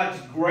God's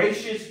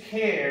gracious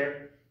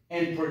care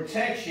and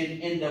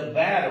protection in the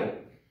battle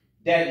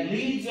that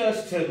leads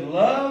us to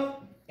love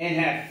and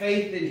have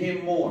faith in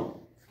Him more.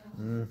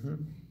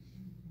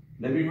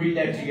 Let me read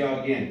that to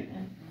y'all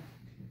again.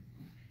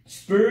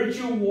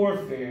 Spiritual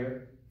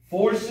warfare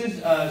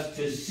forces us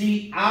to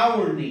see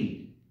our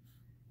need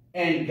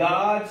and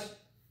God's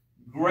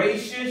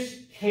gracious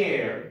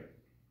care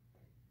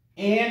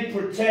and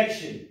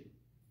protection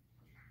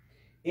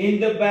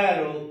in the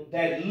battle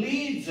that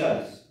leads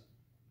us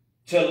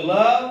to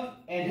love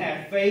and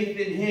have faith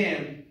in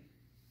Him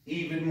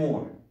even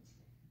more.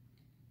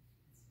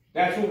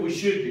 That's what we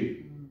should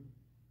do.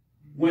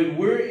 When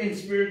we're in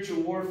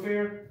spiritual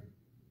warfare,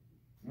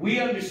 we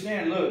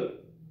understand,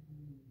 look,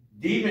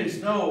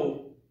 demons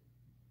know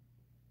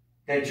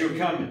that you're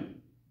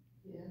coming.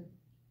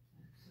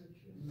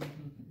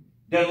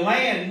 The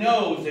land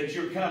knows that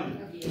you're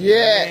coming.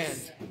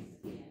 Yes.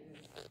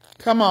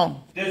 Come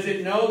on. Does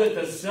it know that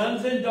the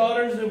sons and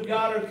daughters of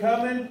God are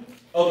coming?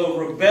 Or the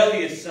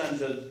rebellious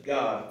sons of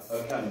God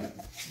are coming?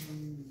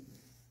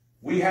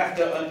 We have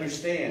to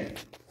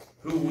understand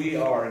who we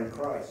are in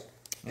Christ.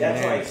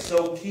 That's why it's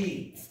so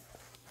key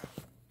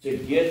to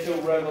get the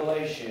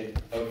revelation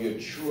of your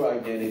true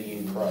identity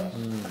in Christ.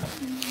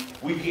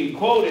 We can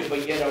quote it,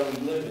 but yet are we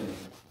living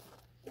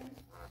it?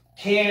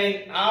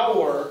 Can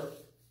our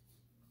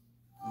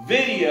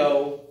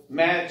video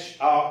match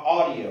our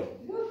audio?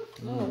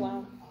 Oh,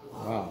 wow.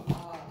 Wow.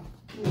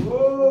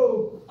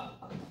 Whoa.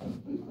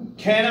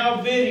 Can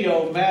our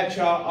video match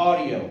our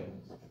audio?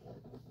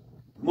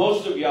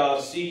 Most of y'all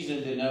are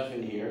seasoned enough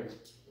in here.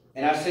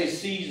 And I say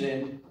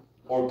seasoned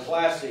or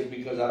classic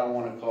because I don't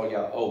want to call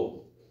y'all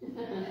old.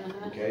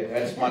 Okay,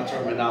 that's my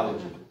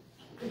terminology.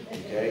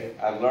 Okay,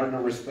 I learned to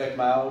respect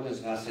my elders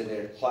and I said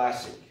they're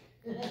classic.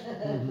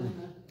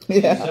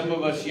 Yeah. Some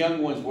of us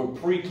young ones were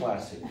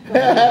pre-classic.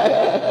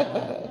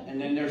 And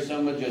then there's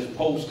some of just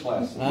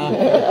post-classic.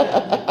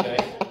 Okay?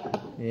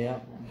 Yeah.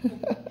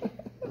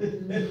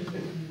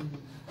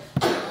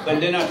 But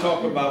then I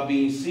talk about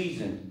being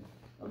seasoned.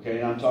 Okay,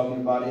 and I'm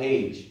talking about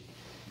age.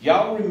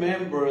 Y'all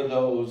remember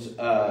those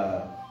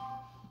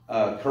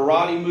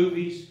karate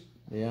movies?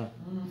 Yeah.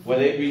 Where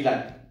they'd be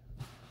like,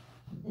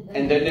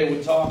 and then they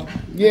would talk?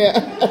 Yeah.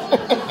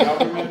 Y'all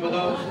remember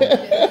those?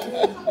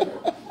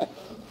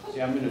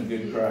 See, I'm in a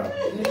good crowd.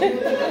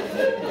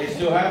 They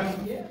still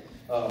have them?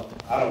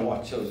 I don't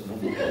watch those no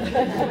more.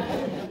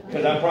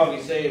 Because I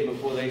probably say it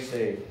before they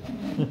say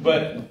it.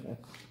 But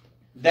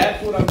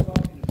that's what I'm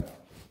talking about.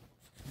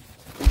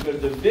 Because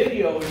the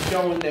video is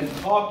showing them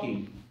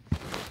talking,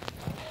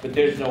 but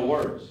there's no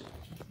words.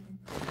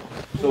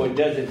 So it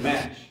doesn't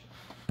match.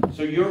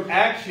 So your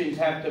actions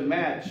have to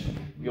match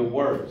your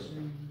words.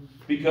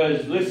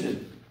 Because,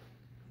 listen,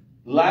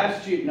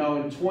 last year, no,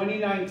 in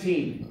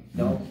 2019,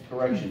 no,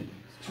 correction,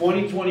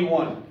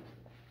 2021,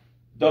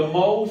 the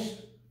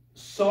most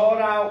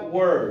sought out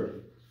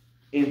word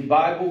in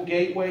Bible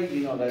Gateway,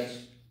 you know,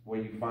 that's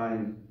where you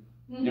find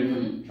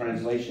different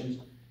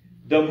translations.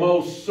 The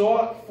most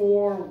sought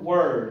for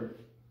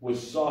word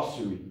was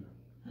sorcery.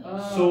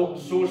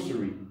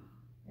 Sorcery.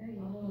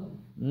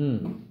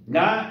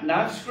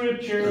 Not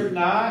scripture,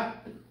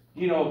 not,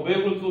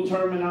 biblical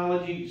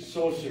terminology,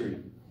 sorcery.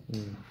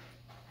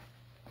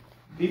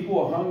 People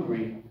are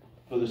hungry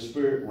for the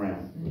spirit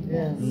realm.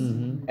 Yes.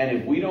 And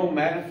if we don't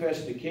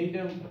manifest the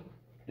kingdom,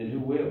 then who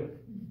will?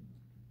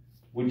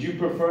 Would you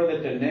prefer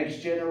that the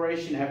next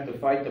generation have to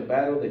fight the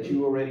battle that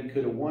you already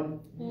could have won?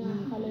 Yeah,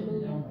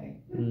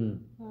 hallelujah.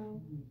 Wow.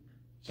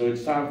 So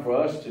it's time for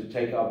us to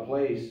take our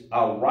place,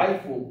 our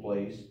rightful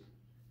place,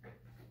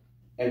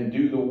 and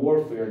do the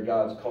warfare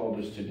God's called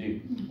us to do.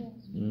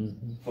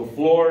 For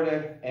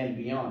Florida and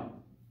beyond.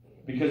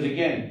 Because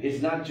again,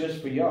 it's not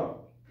just for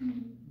y'all.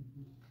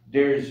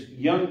 There's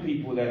young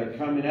people that are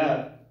coming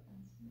up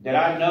that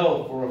I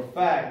know for a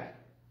fact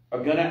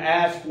are going to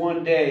ask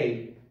one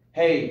day,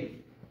 hey,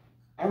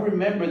 I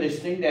remember this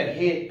thing that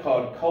hit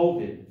called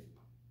COVID.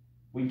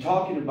 We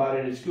talking about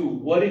it at school.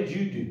 What did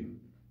you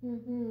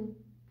do?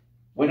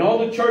 When all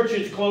the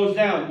churches closed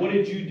down, what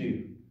did you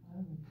do?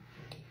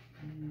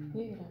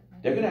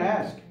 They're going to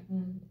ask.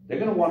 They're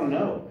going to want to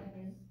know.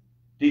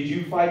 Did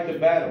you fight the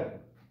battle?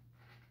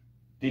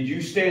 Did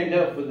you stand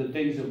up for the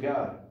things of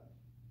God?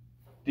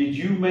 Did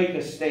you make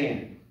a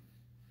stand?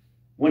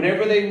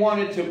 Whenever they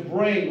wanted to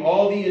bring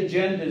all the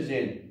agendas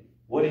in,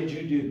 what did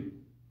you do?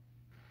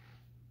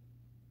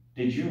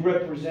 Did you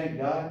represent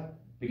God?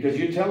 Because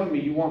you're telling me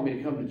you want me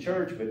to come to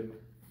church, but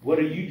what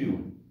are you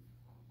doing?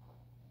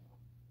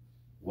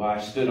 Well, I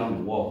stood on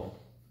the wall.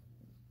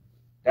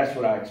 That's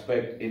what I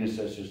expect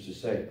intercessors to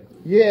say.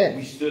 Yes.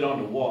 We stood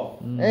on the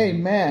wall.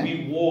 Amen.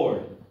 We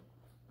warred.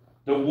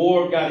 The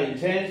war got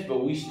intense,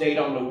 but we stayed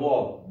on the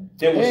wall.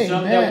 There was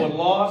some that were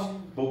lost,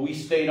 but we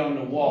stayed on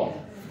the wall.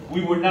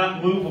 We were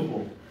not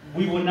movable.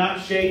 We were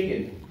not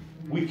shaken.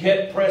 We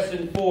kept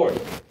pressing forward.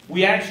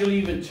 We actually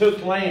even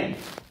took land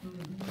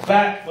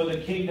back for the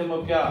kingdom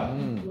of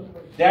God.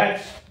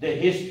 That's the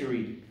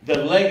history,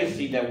 the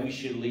legacy that we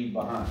should leave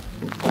behind.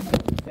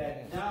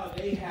 That now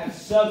they have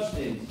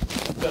substance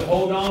to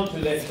hold on to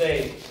that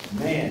say,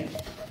 man,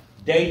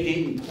 they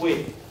didn't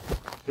quit.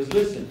 Because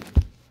listen,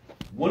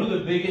 one of the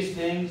biggest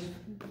things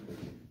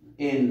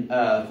in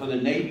for the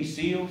Navy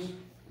SEALs,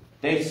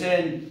 they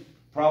send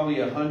probably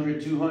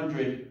 100,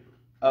 200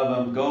 of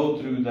them go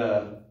through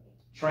the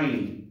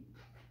training.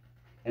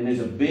 And there's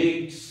a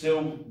big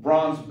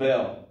bronze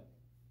bell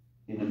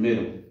in the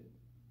middle.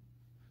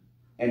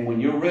 And when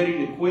you're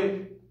ready to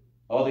quit,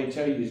 all they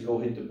tell you is go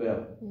hit the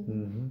bell.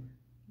 Mm-hmm.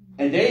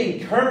 And they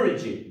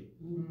encourage it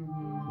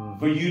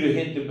for you to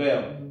hit the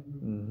bell.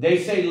 Mm-hmm.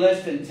 They say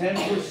less than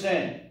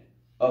 10%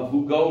 of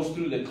who goes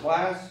through the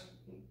class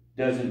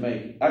doesn't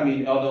make it. I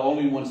mean, are the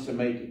only ones to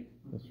make it.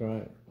 That's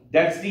right.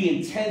 That's the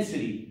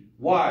intensity.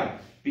 Why?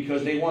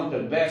 Because they want the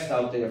best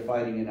out there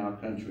fighting in our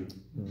country.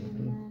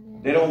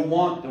 Mm-hmm. They don't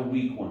want the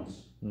weak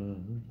ones.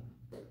 Mm-hmm.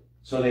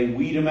 So they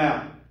weed them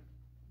out.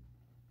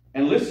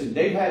 And listen,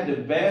 they've had the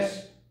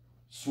best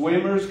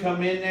swimmers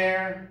come in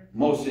there,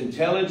 most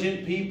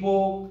intelligent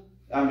people.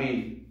 I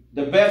mean,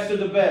 the best of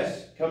the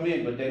best come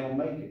in, but they don't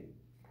make it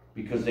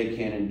because they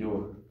can't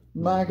endure.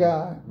 My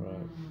God.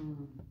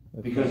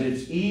 Right. Because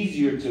it's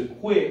easier to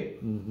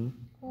quit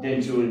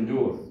than to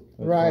endure.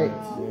 Right.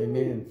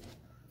 Amen.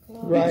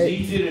 Right. It's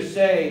easier to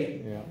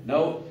say,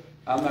 no,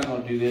 I'm not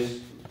going to do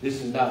this.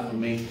 This is not for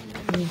me.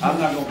 I'm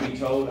not going to be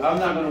told. I'm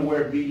not going to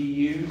wear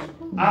BDUs.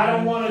 I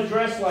don't want to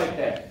dress like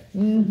that.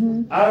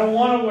 I don't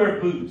want to wear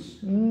boots.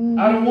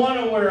 I don't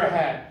want to wear a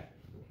hat.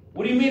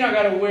 What do you mean I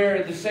got to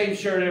wear the same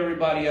shirt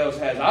everybody else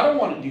has? I don't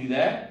want to do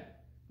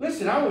that.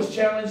 Listen, I was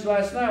challenged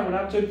last night when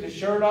I took the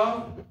shirt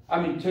off.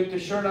 Took the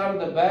shirt out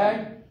of the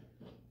bag.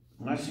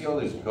 When I see all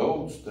this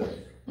gold stuff.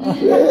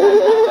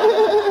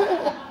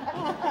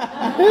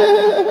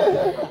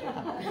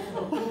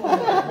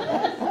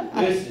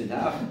 Listen, I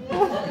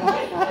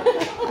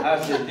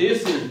said,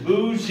 this is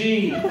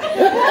bougie.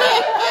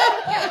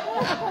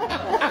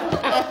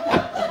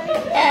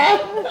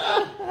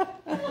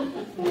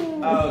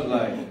 I was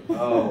like,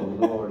 oh,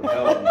 Lord,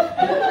 help me.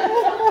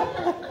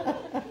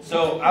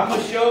 So I'm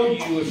going to show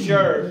you a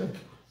shirt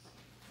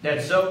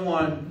that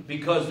someone,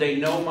 because they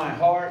know my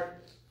heart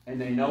and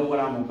they know what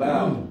I'm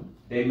about,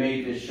 they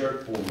made this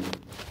shirt for me.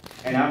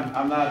 And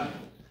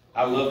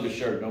I love the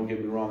shirt, don't get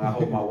me wrong. I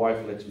hope my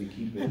wife lets me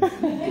keep it.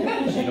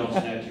 She don't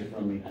snatch it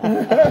from me.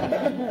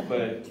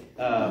 But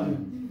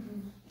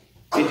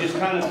it just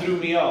kind of threw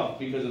me off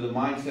because of the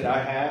mindset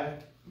I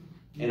have.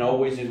 And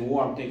always in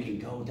war, I'm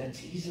thinking, oh,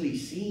 that's easily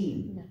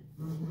seen.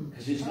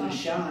 Because it's going to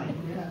shine.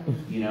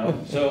 You know?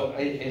 So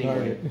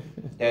anyway,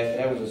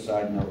 that was a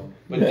side note.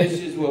 But this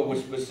is what was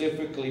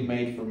specifically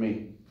made for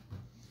me.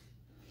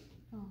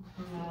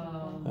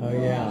 Oh,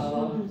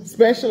 yeah.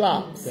 Special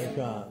ops.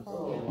 Special ops.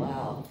 Oh,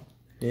 wow.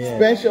 Yeah.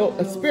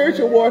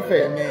 Spiritual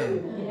warfare.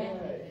 Amen.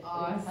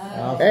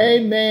 Awesome.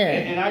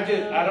 Amen. And I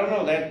don't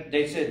know, that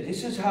they said,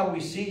 this is how we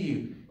see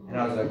you. And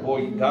I was like,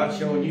 boy, God's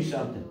showing you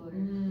something.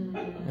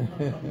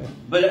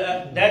 But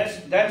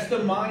that's the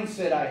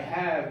mindset I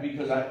have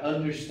because I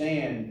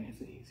understand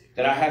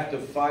that I have to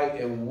fight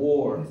and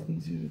war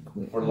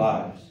for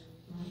lives.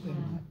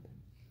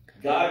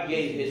 God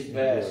gave his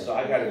best, so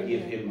I got to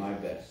give him my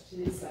best.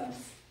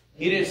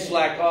 He didn't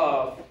slack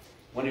off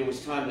when it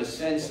was time to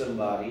send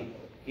somebody.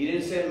 He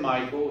didn't send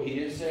Michael. He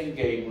didn't send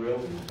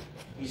Gabriel.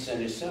 He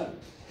sent his son.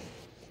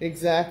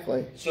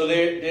 Exactly. So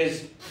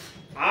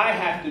I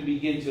have to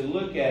begin to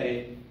look at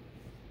it.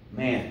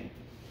 Man,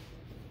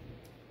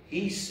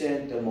 he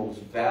sent the most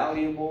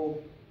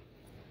valuable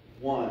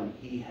one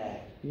he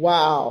had.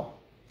 Wow.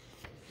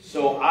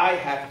 So I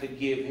have to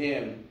give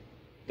him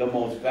the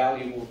most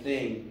valuable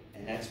thing,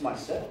 and that's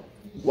myself.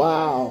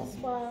 Wow.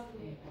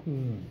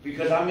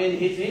 Because I'm in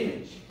his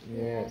image.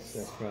 Yes,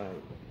 that's right.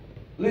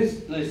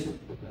 Listen.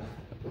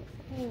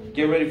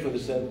 Get ready for the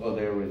 7th. Oh,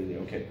 they're already there.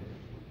 Okay.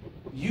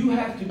 You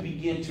have to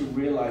begin to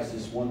realize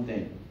this one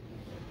thing.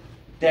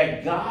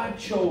 That God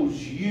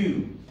chose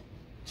you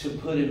to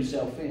put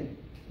himself in.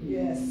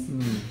 Yes.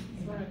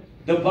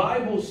 The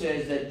Bible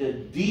says that the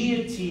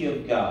deity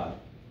of God,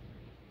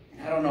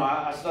 I don't know,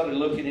 I started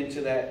looking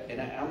into that,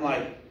 and I'm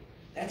like,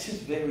 that's his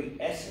very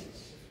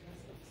essence.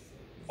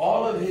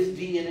 All of his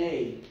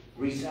DNA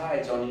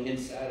resides on the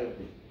inside of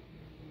me.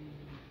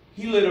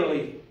 He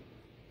literally,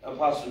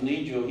 Apostle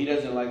Nigel, he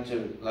doesn't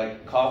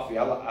like coffee.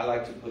 I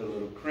like to put a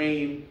little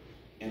cream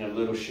and a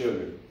little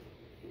sugar.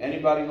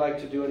 Anybody like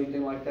to do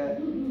anything like that?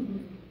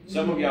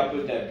 Some of y'all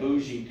put that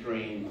bougie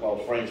cream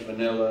called French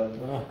vanilla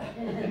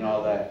and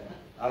all that.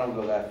 I don't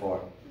go that far.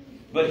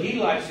 But he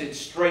likes it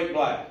straight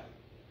black.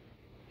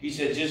 He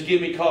said, just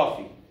give me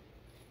coffee.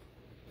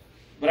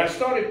 But I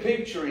started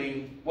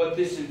picturing what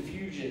this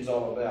infusion is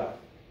all about.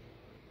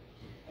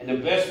 And the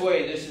best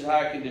way, this is how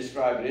I can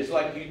describe it. It's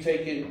like you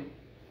taking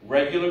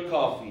regular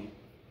coffee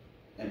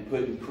and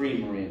putting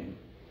creamer in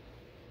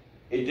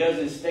it. It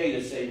doesn't stay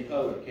the same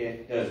color,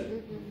 does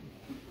it?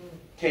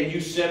 Can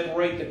you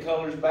separate the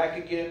colors back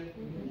again?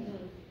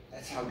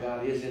 That's how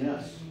God is in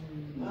us.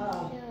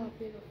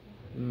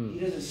 He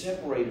doesn't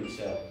separate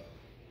himself.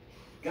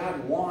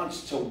 God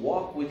wants to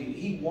walk with you.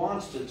 He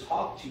wants to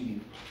talk to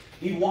you.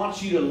 He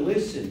wants you to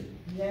listen.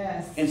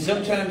 Yes. And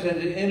sometimes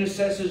as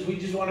intercessors, we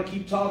just want to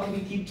keep talking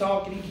and keep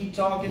talking and keep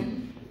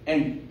talking.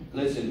 And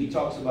listen, he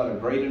talks about a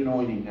great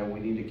anointing that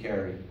we need to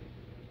carry.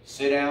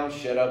 Sit down,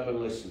 shut up, and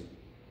listen.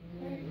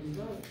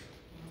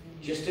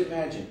 Just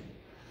imagine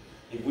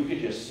if we could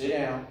just sit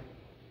down,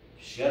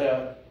 shut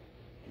up,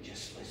 and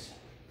just listen.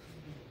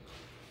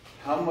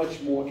 How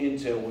much more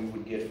intel we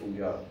would get from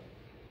God.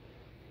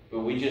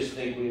 But we just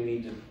think we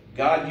need to.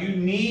 God, you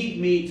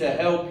need me to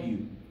help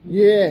you.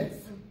 Yes.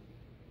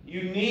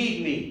 You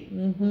need me.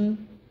 Mm-hmm.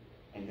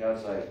 And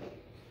God's like,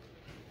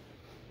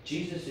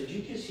 Jesus, did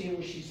you just hear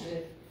what she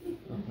said?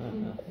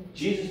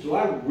 Jesus, do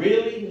I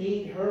really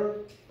need her?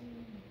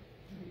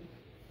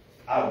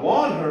 I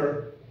want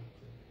her,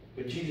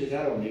 but Jesus,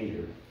 I don't need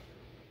her.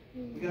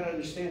 You got to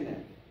understand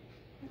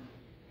that.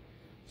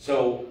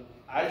 So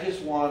I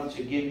just want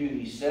to give you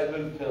these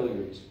 7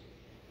 pillars.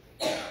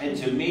 And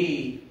to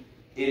me,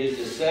 it is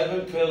the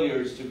 7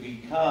 pillars to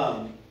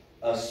become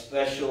a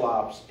special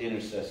ops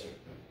intercessor.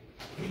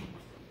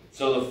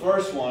 So the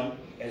first one,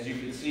 as you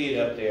can see it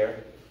up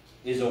there,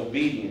 is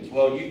obedience.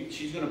 Well,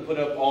 she's going to put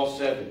up all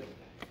 7.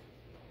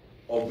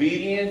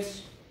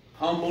 Obedience,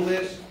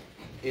 humbleness,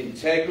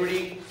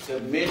 integrity,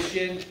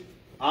 submission,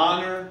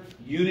 honor,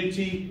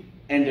 unity,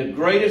 and the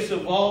greatest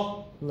of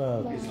all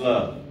is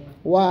love.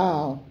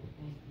 Wow.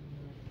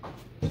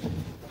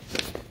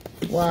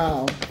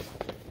 Wow.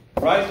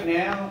 Right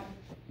now,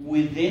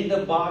 within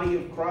the body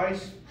of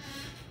Christ,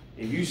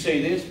 if you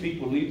say this,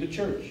 people leave the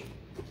church.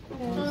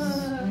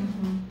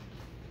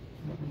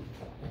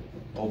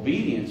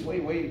 Obedience,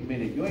 wait a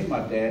minute, you ain't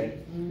my daddy.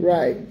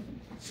 Right.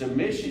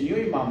 Submission, you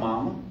ain't my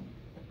mama.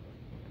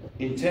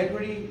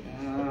 Integrity,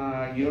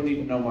 you don't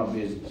even know my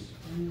business.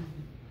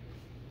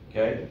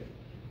 Okay?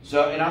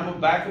 So, and I'm going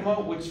to back them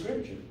up with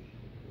Scripture.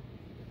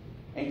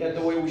 Ain't that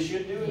the way we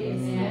should do it?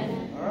 Yes.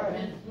 All right.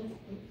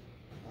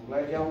 I'm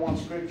glad y'all want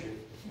Scripture.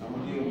 I'm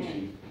going to give it to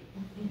you.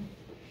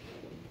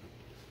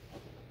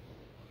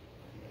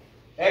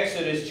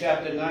 Exodus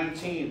chapter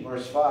 19,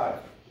 verse 5.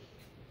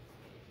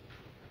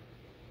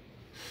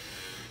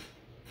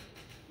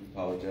 I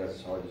apologize,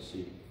 it's hard to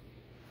see.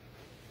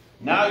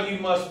 Now you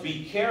must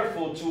be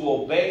careful to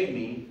obey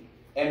me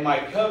and my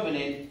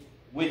covenant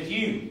with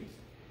you.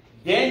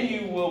 Then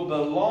you will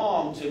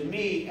belong to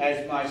me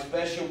as my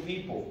special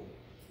people.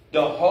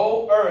 The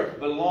whole earth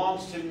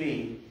belongs to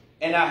me,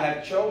 and I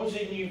have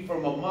chosen you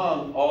from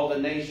among all the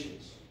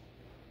nations.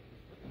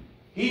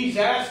 He's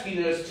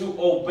asking us to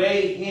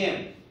obey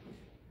him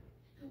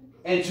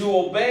and to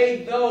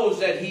obey those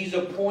that he's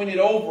appointed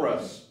over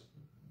us.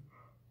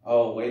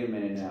 Oh, wait a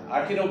minute now.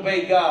 I can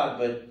obey God,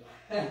 but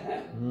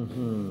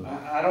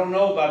I don't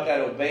know about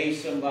that. Obey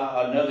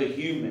somebody, another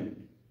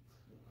human.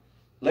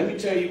 Let me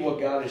tell you what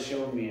God has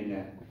shown me in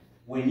that.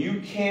 When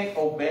you can't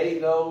obey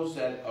those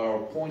that are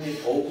appointed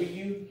over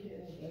you,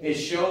 it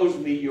shows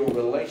me your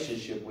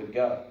relationship with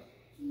God.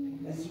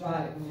 That's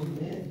right.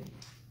 Amen.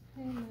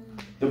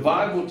 The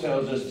Bible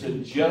tells us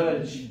to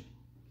judge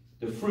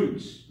the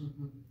fruits.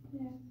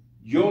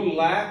 Your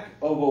lack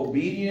of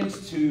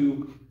obedience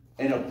to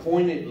an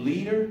appointed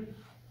leader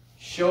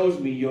shows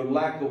me your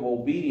lack of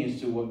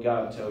obedience to what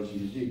God tells you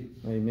to do.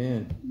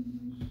 Amen.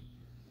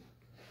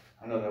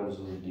 I know that was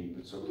a little deep.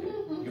 It's okay.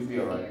 You'll be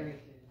all right.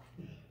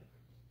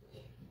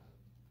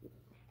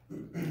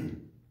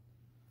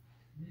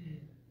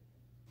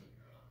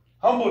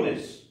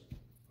 Humbleness.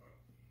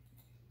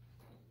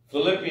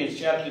 Philippians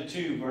chapter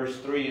 2, verse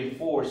 3 and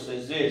 4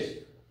 says this.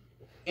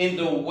 In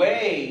the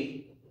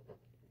way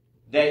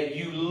that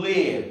you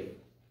live,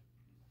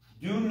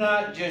 do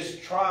not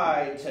just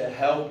try to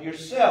help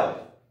yourself.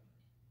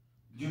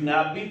 Do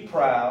not be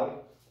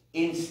proud.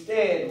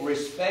 Instead,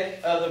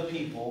 respect other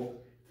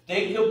people.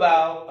 Think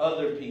about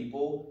other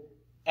people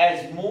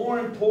as more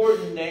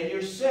important than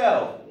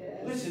yourself.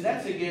 Yes. Listen,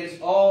 that's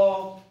against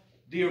all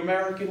the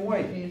American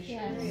way.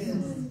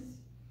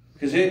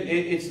 Because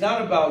it's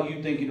not about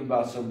you thinking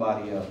about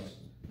somebody else.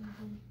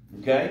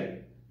 Okay?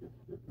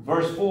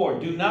 Verse 4,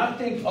 do not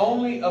think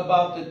only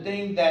about the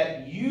thing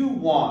that you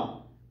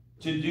want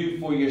to do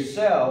for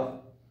yourself.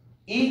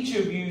 Each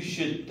of you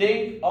should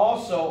think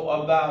also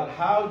about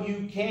how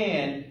you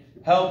can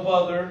help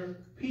other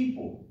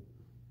people.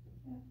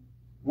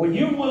 When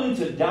you're willing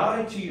to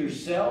die to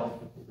yourself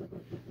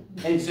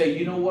and say,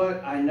 you know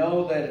what, I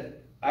know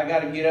that I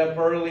got to get up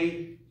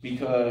early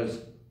because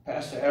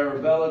Pastor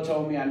Arabella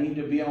told me I need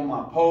to be on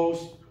my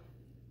post.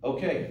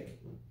 Okay.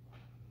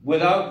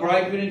 Without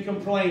griping and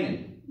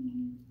complaining.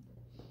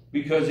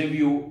 Because if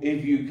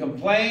you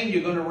complain,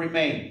 you're going to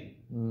remain.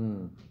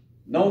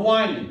 No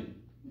whining.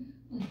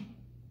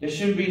 There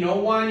shouldn't be no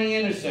whining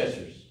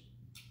intercessors.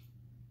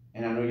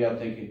 And I know y'all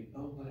thinking,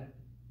 oh, but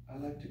I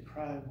like to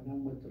cry when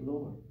I'm with the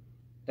Lord.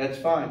 That's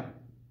fine.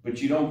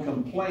 But you don't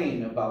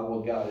complain about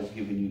what God has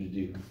given you to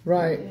do.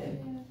 Right.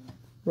 You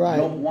Right.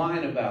 don't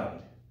whine about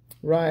it.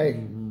 Right.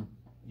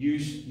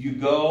 You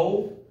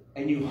go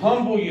and you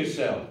humble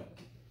yourself.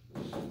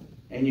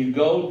 And you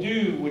go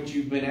do what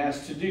you've been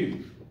asked to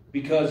do.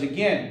 Because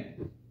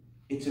again,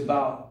 it's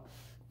about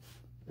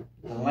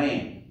the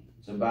land.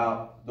 It's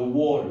about the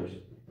waters.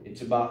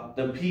 It's about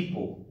the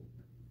people.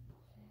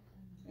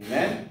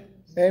 Amen?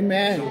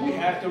 Amen. So we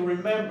have to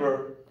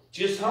remember,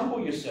 just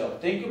humble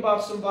yourself. Think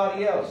about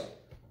somebody else.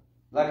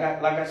 Like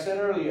I said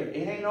earlier,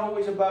 it ain't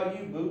always about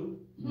you, boo.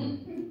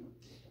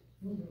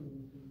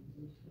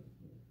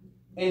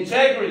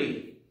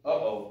 Integrity.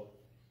 Uh-oh.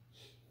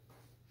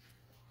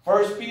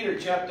 1 Peter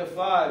chapter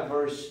 5,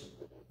 verse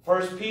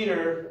 1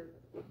 Peter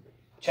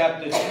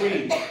chapter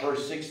 3,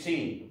 verse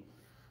 16.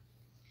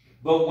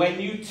 But when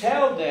you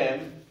tell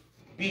them,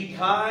 be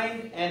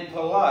kind and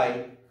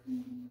polite,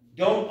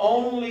 do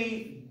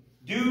only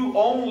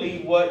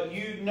what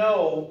you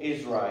know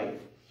is right,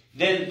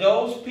 then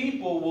those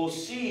people will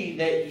see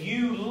that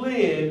you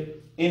live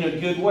in a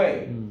good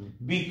way.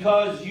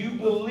 Because you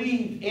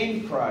believe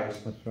in Christ.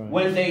 Right.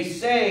 When they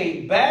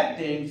say bad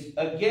things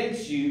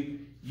against you,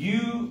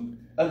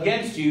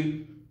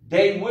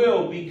 they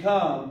will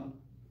become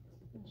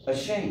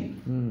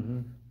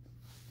ashamed.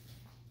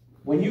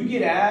 When you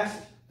get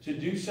asked to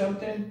do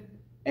something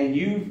and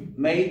you've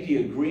made the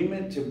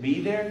agreement to be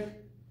there,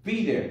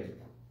 be there.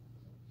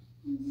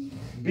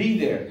 Be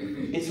there.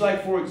 It's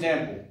like, for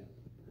example,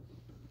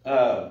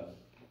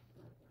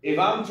 if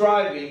I'm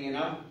driving and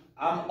I'm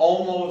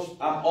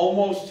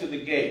almost to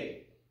the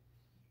gate.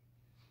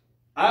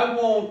 I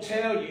won't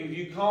tell you if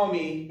you call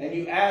me and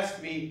you ask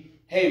me,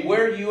 hey,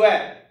 where are you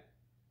at?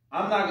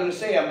 I'm not going to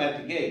say I'm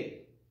at the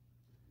gate.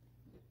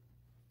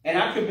 And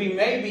I could be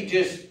maybe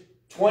just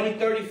 20,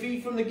 30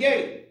 feet from the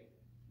gate.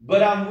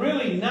 But I'm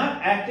really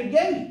not at the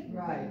gate.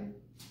 Right.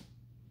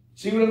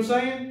 See what I'm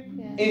saying?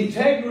 Yeah.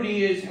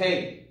 Integrity is,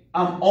 hey,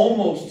 I'm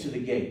almost to the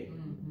gate.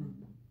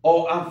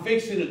 Or I'm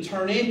fixing to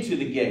turn into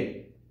the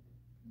gate.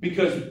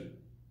 Because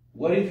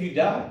what if you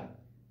die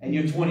and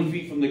you're 20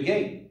 feet from the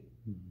gate?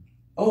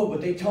 Oh,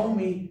 but they told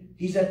me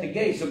he's at the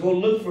gate, so go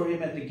look for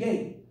him at the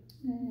gate.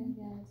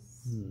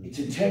 Yes. It's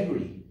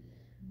integrity.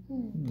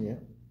 Yeah.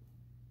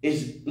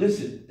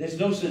 Listen, there's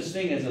no such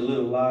thing as a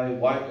little lie,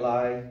 white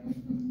lie,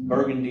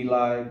 burgundy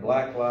lie,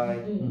 black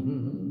lie.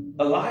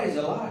 A lie is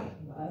a lie.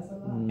 That's a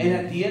lot. And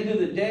at the end of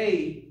the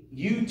day,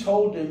 you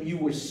told them you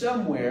were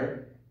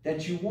somewhere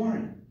that you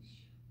weren't.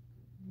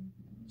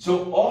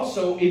 So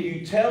also, if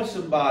you tell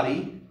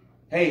somebody,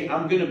 hey,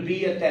 I'm going to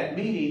be at that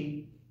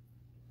meeting,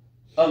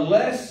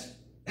 unless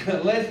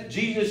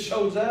Jesus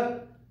shows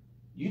up,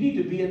 you need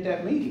to be at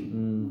that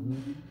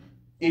meeting.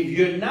 If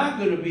you're not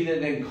going to be there,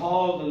 then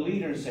call the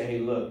leader and say, hey,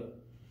 look,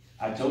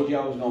 I told you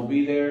I was going to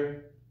be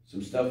there.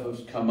 Some stuff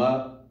has come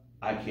up.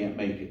 I can't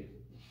make it.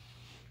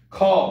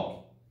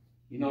 Call.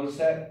 You notice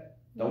that?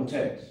 Don't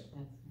text.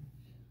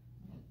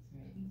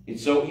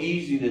 It's so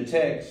easy to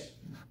text,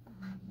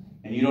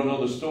 and you don't know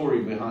the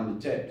story behind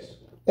the text.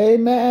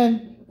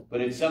 Amen.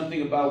 But it's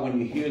something about when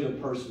you hear the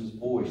person's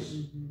voice.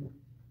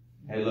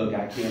 Hey, look,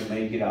 I can't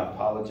make it. I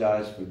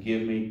apologize.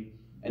 Forgive me.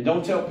 And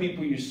don't tell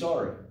people you're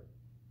sorry.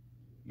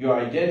 Your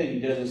identity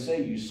doesn't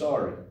say you're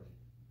sorry.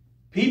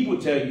 People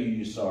tell you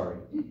you're sorry.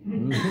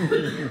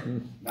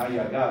 Now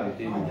y'all got it,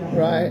 didn't you?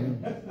 Right.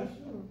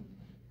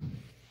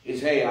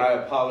 It's, hey, I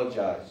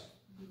apologize.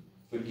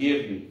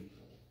 Forgive me.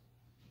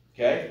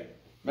 Okay?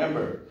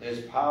 Remember,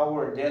 there's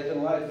power, death,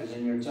 and life is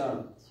in your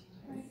tongue.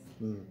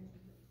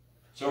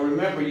 So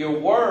remember, your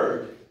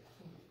word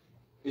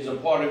is a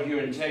part of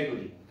your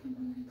integrity.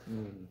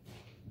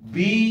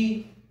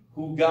 Be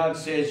who God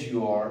says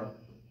you are.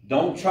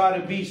 Don't try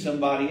to be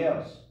somebody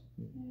else.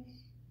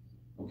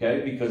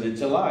 Okay? Because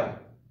it's a lie.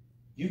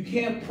 You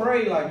can't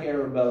pray like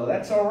Arabella.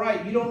 That's all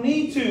right. You don't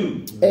need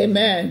to.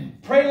 Amen.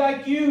 Pray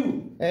like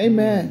you.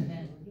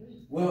 Amen.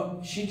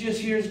 Well, she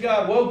just hears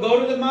God. Well,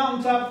 go to the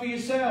mountaintop for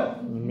yourself.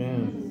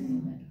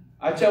 Amen.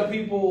 I tell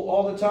people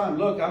all the time,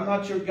 look, I'm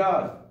not your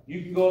God.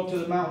 You can go up to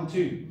the mountain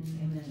too.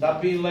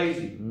 Stop being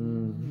lazy.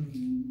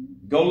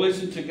 Go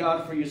listen to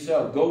God for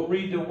yourself. Go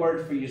read the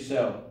word for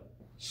yourself.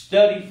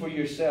 Study for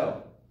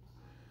yourself.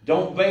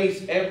 Don't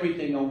base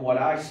everything on what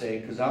I say,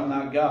 because I'm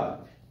not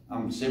God.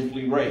 I'm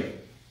simply Ray.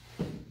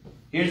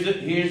 Here's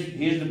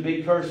the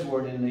big curse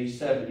word in these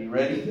 7. You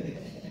ready?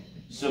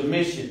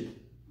 Submission.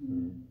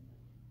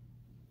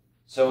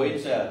 So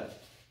it's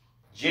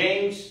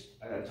James.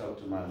 I gotta talk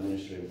to my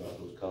administrator about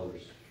those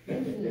colors. I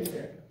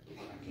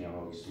can't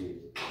always see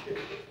it.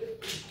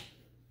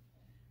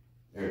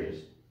 There it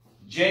is.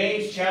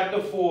 James chapter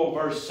 4,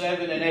 verse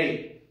 7 and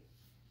 8.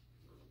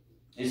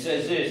 It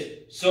says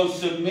this: so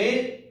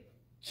submit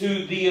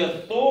to the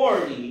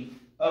authority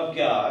of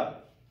God,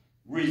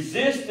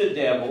 resist the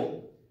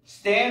devil,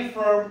 stand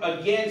firm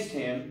against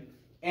him,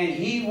 and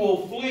he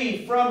will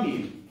flee from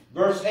you.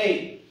 Verse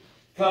 8.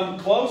 Come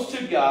close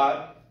to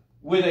God,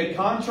 with a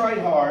contrite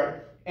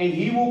heart, and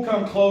he will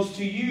come close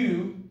to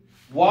you.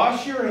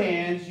 Wash your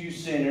hands, you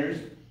sinners,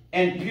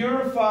 and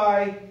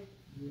purify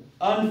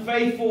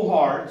unfaithful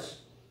hearts.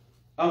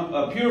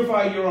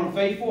 Purify your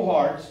unfaithful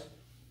hearts,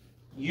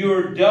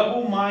 your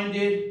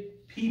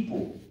double-minded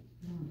people.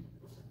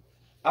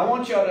 I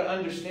want y'all to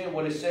understand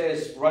what it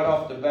says right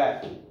off the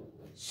bat.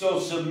 So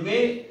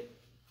submit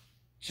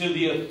to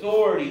the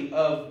authority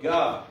of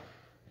God.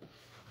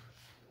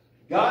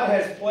 God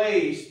has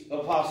placed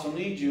Apostle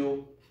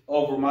Nigel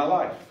over my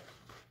life.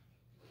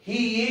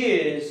 He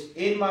is,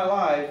 in my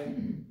life,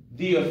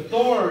 the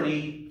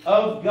authority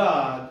of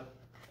God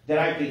that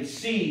I can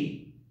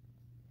see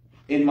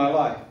in my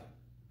life.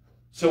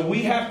 So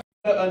we have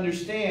to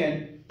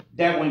understand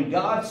that when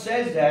God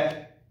says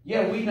that,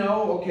 yeah, we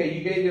know, okay,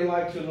 you gave your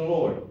life to the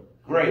Lord.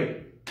 Great.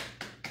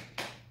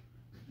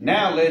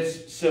 Now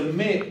let's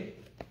submit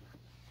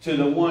to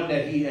the one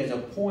that he has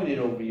appointed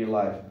over your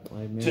life.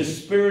 Amen. To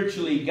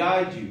spiritually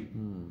guide you.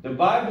 The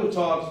Bible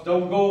talks,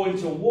 don't go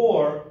into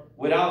war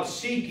without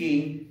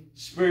seeking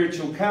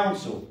spiritual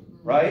counsel,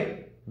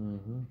 right?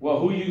 Well,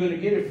 who are you going to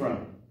get it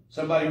from?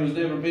 Somebody who's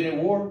never been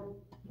in war?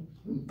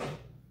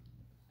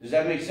 Does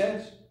that make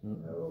sense?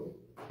 No.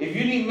 If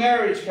you need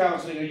marriage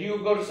counseling, are you going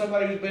to go to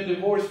somebody who's been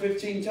divorced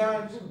 15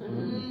 times?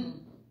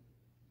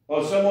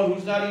 Or someone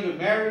who's not even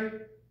married?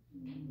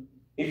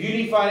 If you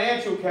need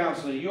financial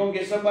counseling, you going to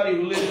get somebody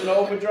who lives in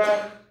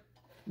overdrive?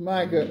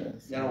 My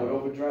goodness. You know what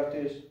overdraft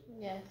is?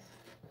 Yes.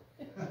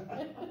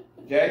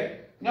 Okay?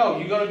 No,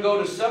 you're going to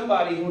go to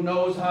somebody who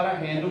knows how to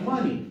handle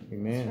money.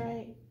 Amen. That's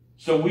right.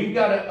 So we've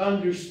got to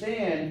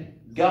understand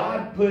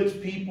God puts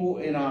people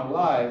in our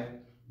life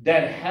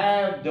that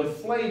have the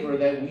flavor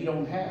that we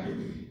don't have.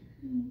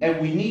 And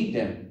we need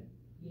them.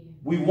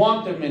 We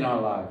want them in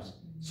our lives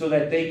so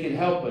that they can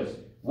help us.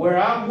 Where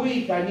I'm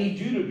weak, I need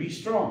you to be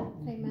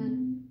strong.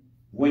 Amen.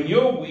 When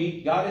you're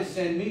weak, God has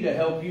sent me to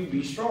help you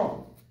be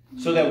strong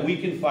so that we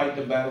can fight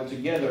the battle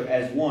together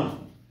as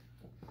one.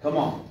 Come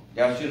on.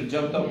 Y'all should have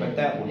jumped up at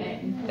that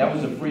one. That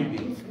was a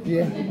freebie.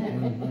 Yeah.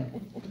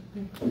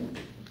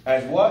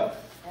 As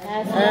what?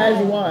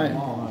 As one.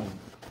 All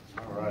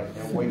right.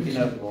 Now waking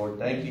up, Lord.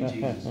 Thank you,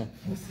 Jesus.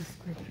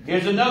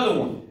 Here's another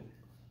one.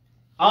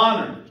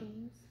 Honor.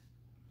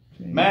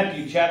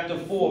 Matthew chapter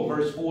 4,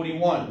 verse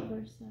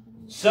 41.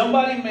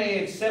 Somebody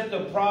may accept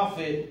a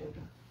prophet.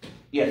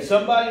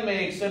 Somebody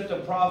may accept a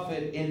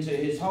prophet into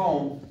his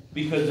home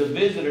because the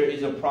visitor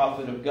is a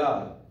prophet of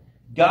God.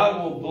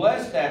 God will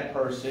bless that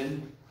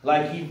person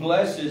like he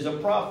blesses a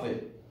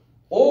prophet.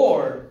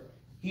 Or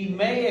he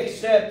may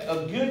accept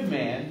a good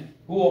man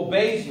who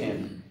obeys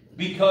him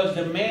because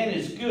the man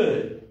is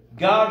good.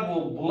 God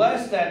will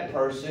bless that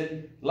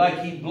person like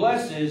he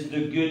blesses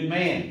the good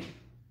man.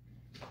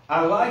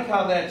 I like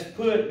how that's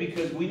put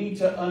because we need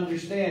to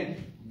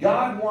understand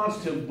God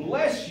wants to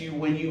bless you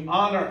when you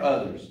honor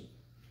others.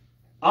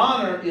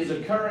 Honor is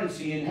a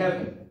currency in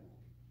heaven.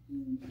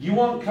 You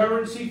want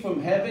currency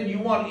from heaven? You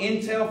want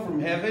intel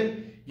from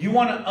heaven? You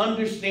want to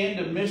understand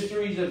the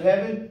mysteries of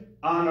heaven?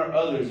 Honor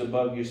others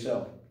above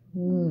yourself.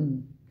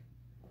 Honor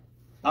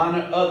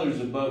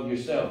others above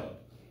yourself.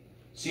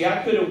 See,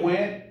 I could have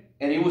went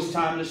and it was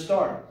time to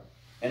start.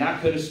 And I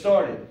could have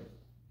started.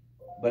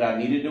 But I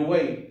needed to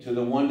wait to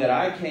the one that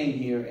I came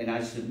here and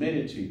I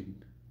submitted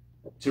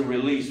to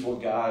release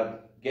what God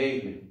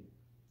gave me.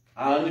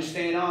 I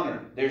understand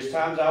honor. There's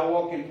times I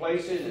walk in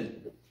places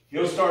and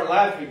he'll start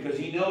laughing because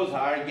he knows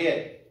how I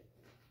get.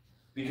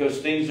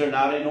 Because things are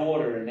not in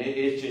order and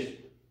it's just,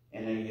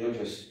 and then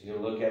he'll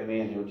look at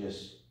me and he'll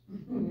just,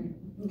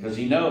 because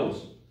he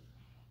knows.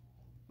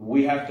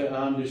 We have to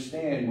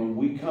understand when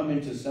we come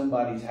into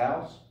somebody's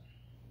house,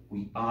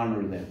 we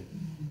honor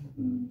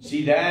them.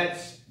 See,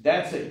 that's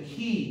a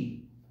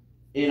key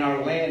in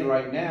our land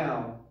right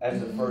now as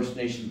the First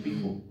Nation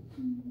people.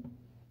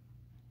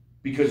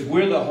 Because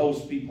we're the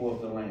host people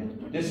of the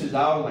land. This is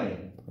our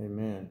land.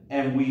 Amen.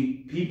 And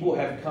people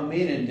have come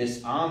in and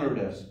dishonored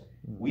us.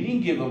 We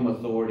didn't give them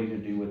authority to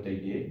do what they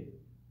did.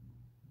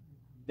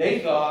 They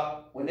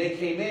thought when they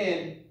came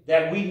in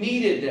that we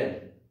needed them.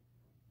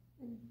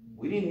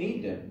 We didn't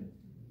need them.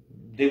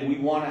 Did we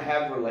want to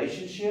have a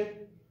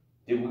relationship?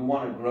 Did we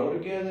want to grow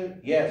together?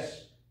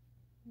 Yes.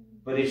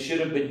 But it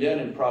should have been done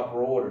in proper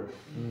order.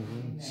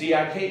 See,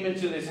 I came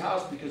into this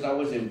house because I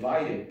was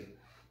invited.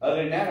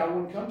 Other than that, I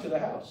wouldn't come to the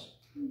house.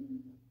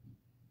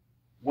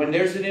 When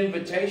there's an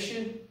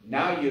invitation,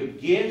 now your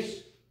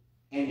gifts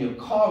and your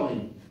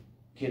calling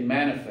can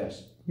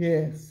manifest.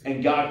 Yes.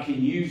 And God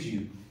can use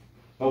you.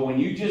 But when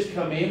you just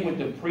come in with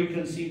the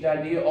preconceived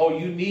idea, oh,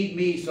 you need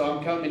me, so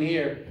I'm coming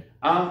here.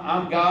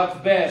 I'm God's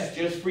best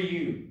just for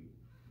you.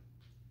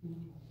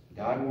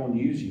 God won't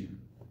use you.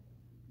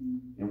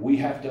 And we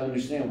have to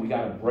understand we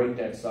got to break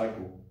that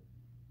cycle.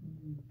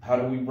 How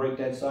do we break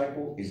that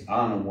cycle? Is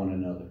honor one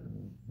another.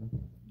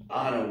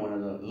 Honor one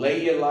another.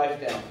 Lay your life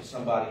down for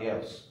somebody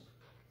else.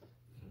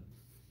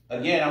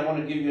 Again, I want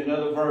to give you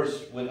another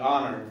verse with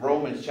honor.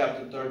 Romans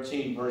chapter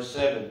 13, verse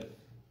 7.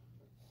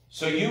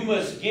 So you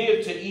must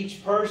give to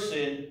each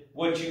person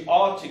what you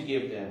ought to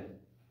give them.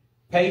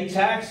 Pay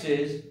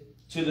taxes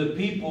to the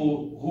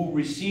people who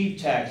receive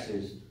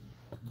taxes.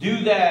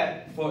 Do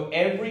that for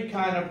every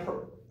kind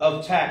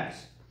of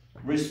tax.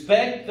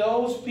 Respect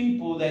those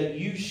people that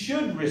you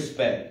should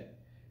respect.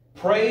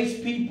 Praise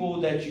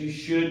people that you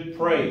should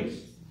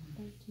praise.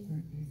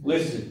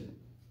 Listen,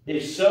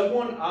 if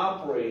someone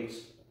operates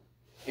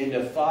in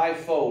the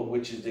fivefold,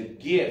 which is the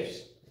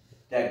gifts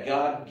that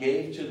God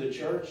gave to the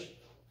church,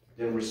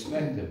 then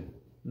respect them.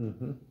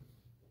 Mm-hmm.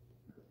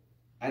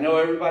 I know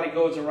everybody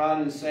goes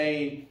around and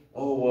saying,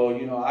 oh, well,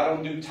 you know, I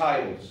don't do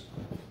titles.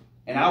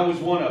 And I was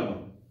one of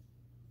them.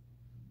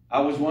 I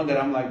was one that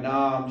I'm like,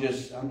 nah, I'm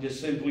just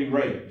simply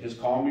Ray.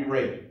 Just call me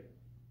Ray.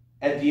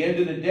 At the end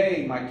of the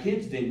day, my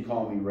kids didn't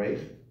call me Ray.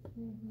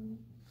 Mm-hmm.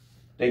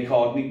 They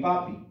called me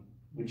Papi,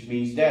 which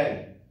means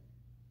daddy.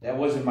 That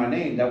wasn't my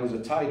name. That was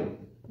a title,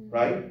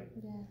 right?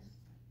 Yes.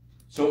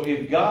 So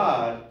if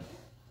God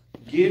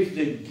gives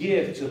the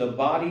gift to the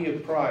body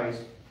of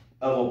Christ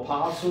of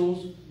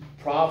apostles,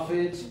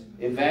 prophets,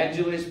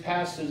 evangelists,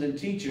 pastors, and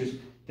teachers,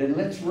 then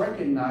let's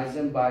recognize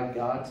them by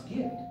God's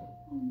gift.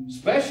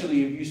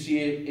 Especially if you see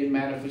it in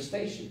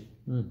manifestation.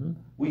 Mm-hmm.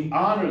 We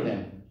honor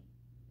them.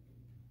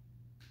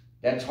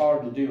 That's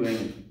hard to do, ain't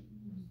it?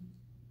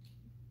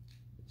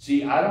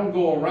 See, I don't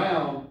go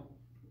around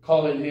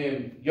calling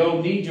him,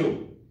 yo,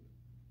 Nijo,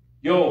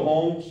 yo,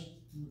 Holmes.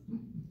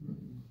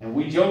 And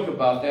we joke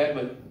about that,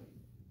 but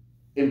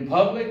in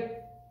public,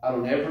 I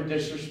don't ever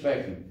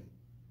disrespect him.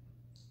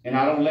 And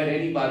I don't let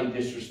anybody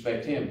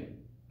disrespect him.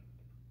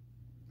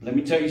 Let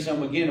me tell you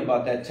something again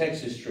about that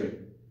Texas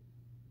trip.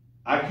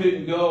 I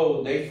couldn't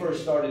go. They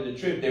first started the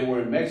trip. They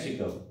were in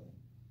Mexico.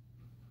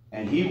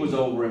 And he was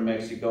over in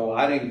Mexico.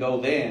 I didn't go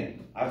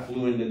then. I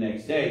flew in the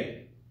next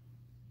day.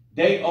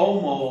 They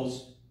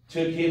almost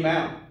took him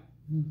out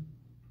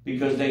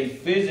because they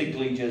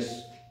physically just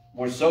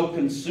were so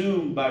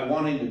consumed by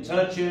wanting to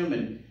touch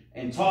him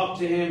and talk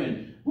to him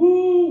and,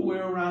 woo,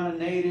 we're around a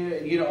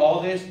native, you know,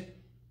 all this,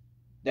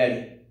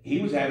 that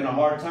he was having a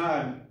hard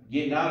time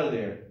getting out of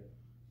there.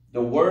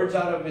 The words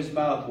out of his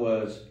mouth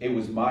was, it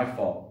was my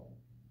fault.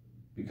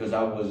 Because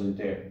I wasn't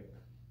there.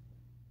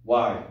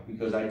 Why?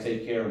 Because I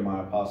take care of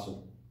my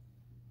apostle.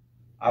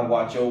 I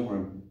watch over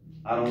him.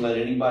 I don't let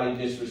anybody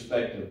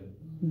disrespect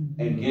him.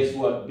 And guess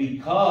what?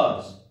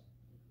 Because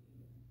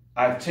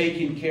I've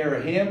taken care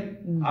of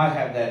him, I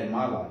have that in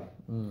my life.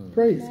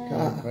 Praise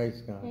God.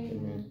 Praise God.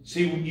 Amen.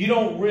 See, you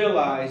don't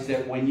realize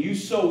that when you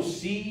sow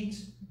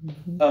seeds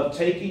of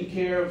taking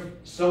care of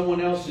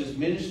someone else's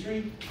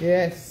ministry,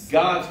 Yes.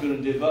 God's going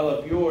to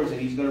develop yours and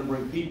he's going to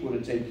bring people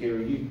to take care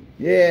of you.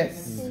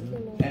 Yes. Thank you,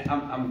 Lord. And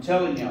I'm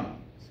telling y'all,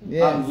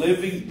 Yes. I'm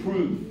living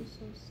proof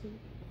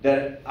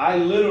that I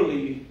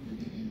literally,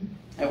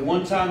 at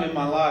one time in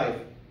my life,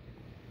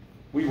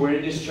 we were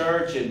in this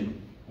church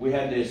and we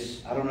had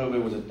this, I don't know if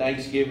it was a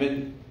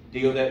Thanksgiving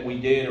deal that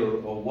we did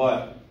or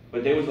what,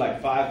 but there was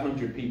like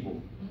 500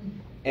 people.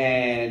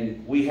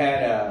 And we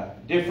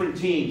had different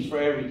teams for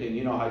everything.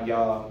 You know how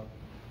y'all,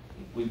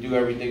 we do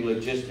everything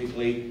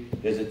logistically.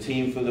 There's a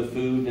team for the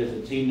food. There's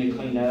a team to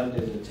clean up.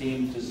 There's a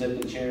team to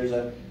set the chairs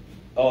up.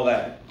 All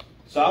that.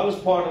 So I was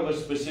part of a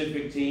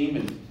specific team.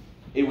 And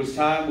it was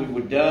time we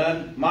were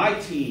done. My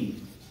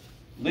team,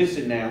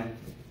 listen now.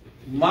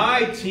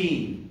 My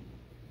team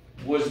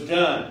was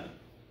done.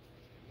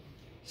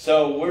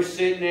 So we're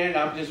sitting there and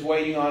I'm just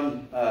waiting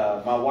on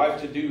my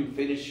wife to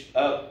finish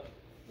up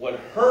what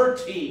her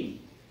team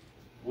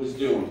was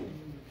doing.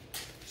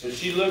 So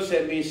she looks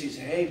at me and she says,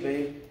 hey,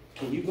 babe,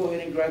 can you go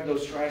ahead and grab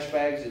those trash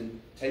bags and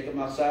take them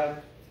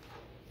outside?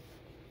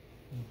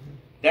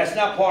 That's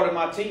not part of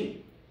my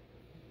team.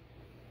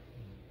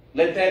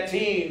 Let that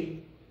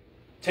team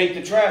take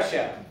the trash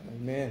out.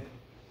 Amen.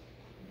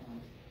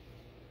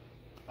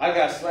 I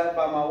got slapped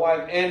by my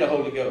wife and the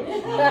Holy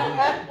Ghost.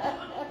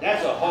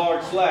 That's a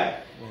hard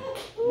slap.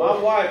 My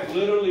wife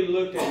literally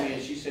looked at me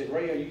and she said,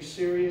 Ray, are you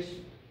serious?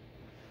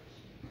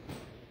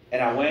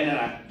 And I went and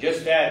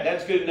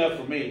that's good enough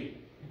for me.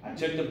 I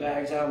took the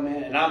bags out,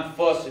 man, and I'm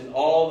fussing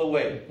all the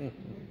way.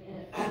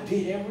 I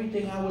did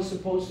everything I was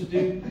supposed to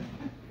do.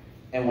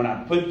 And when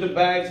I put the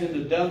bags in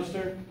the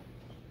dumpster,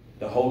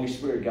 the Holy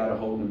Spirit got a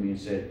hold of me and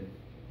said,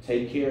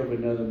 take care of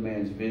another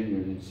man's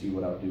vineyard and see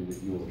what I'll do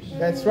with yours.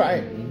 That's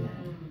right.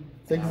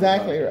 That's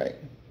exactly right.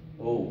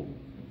 Oh.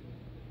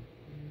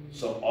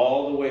 So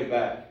all the way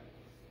back,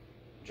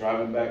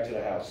 driving back to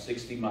the house,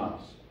 60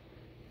 miles,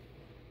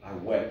 I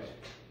wept.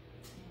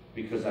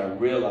 Because I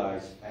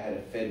realized I had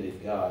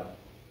offended God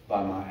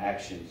by my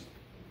actions.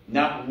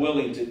 Not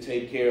willing to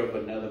take care of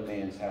another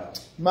man's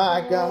house.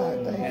 My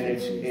God. Thank And you,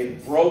 Jesus.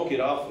 it broke it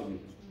off of me.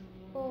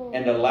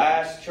 And the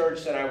last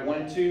church that I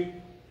went to,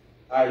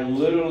 I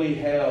literally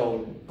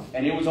held,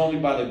 and it was only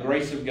by the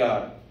grace of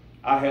God,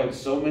 I held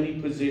so many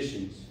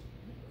positions.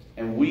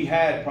 And we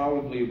had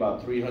probably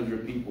about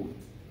 300 people.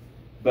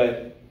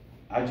 But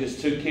I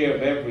just took care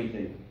of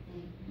everything.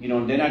 You know,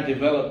 and then I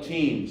developed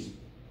teams.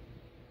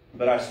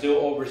 But I still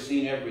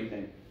overseen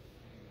everything.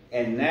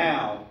 And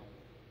now,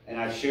 and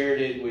I shared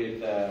it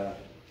with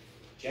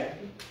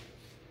Jackie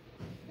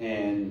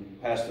and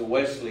Pastor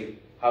Wesley,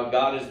 how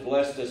God has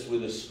blessed us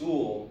with a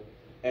school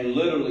And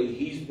literally,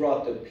 he's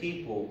brought the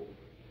people,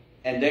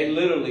 and they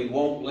literally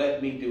won't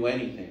let me do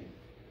anything.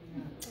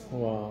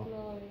 Wow.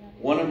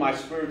 One of my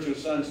spiritual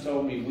sons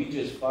told me, we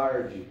just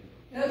fired you.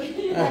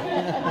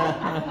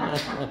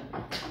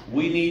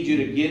 We need you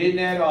to get in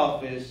that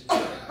office,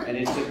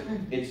 and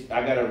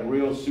I got a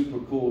real super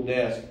cool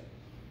desk.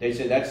 They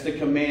said, that's the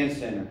command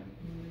center.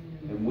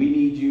 And we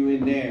need you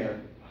in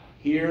there,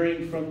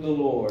 hearing from the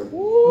Lord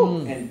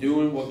and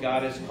doing what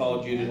God has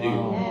called you to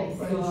do.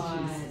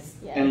 Yes.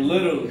 And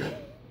literally,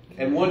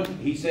 and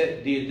he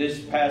said, this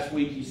past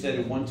week, he said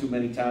it one too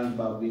many times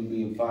about me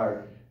being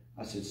fired.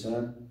 I said,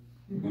 son,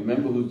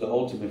 remember who's the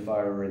ultimate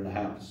firer in the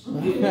house.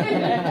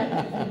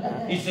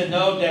 He said,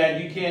 no,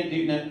 Dad, you can't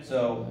do that.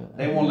 So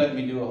they won't let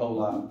me do a whole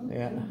lot.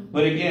 Yeah.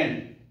 But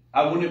again,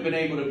 I wouldn't have been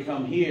able to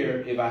come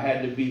here if I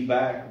had to be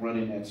back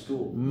running that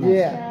school.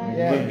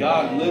 Yeah. But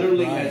God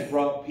literally has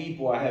brought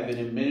people. I have an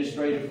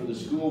administrator for the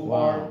school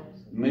bar,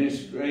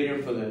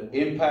 administrator for the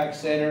Impact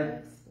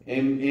Center,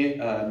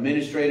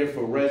 administrator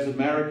for Res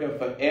America.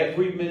 For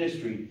every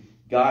ministry,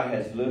 God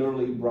has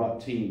literally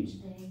brought teams.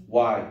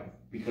 Why?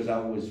 Because I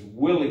was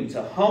willing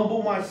to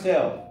humble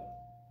myself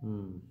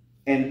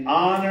and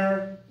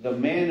honor the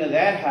man of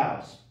that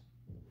house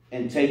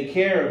and take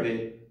care of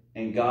it,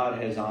 and God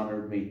has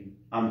honored me.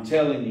 I'm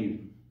telling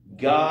you,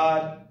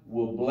 God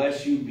will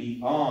bless you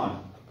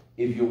beyond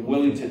if you're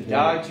willing to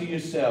die to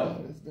yourself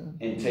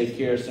and take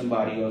care of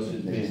somebody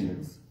else's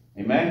business.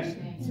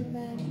 Amen?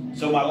 Amen.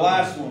 So my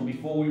last one,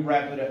 before we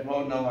wrap it up.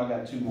 Oh, no, I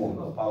got two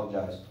more. I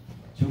apologize.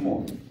 Two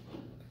more.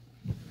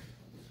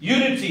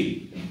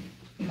 Unity.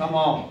 Come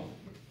on.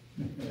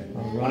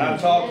 When I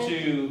talked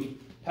to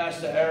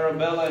Pastor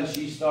Arabella and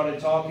she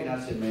started talking, I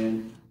said,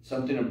 man,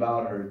 something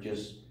about her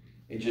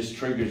it just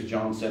triggers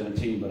John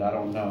 17, but I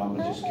don't know. I'm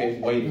going to just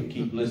wait and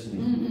keep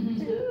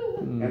listening.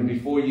 And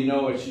before you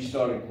know it, she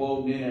started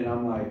quoting it, and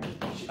I'm like,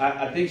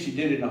 I think she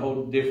did it in a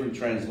whole different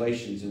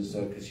translations and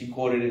stuff, because she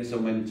quoted it so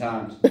many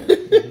times. But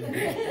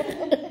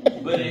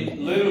it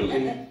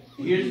literally,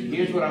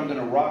 here's what I'm going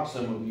to rock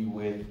some of you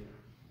with.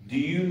 Do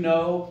you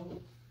know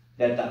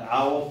that the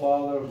Our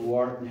Father who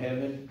art in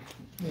heaven,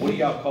 what do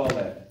y'all call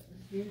that?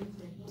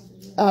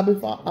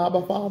 Abba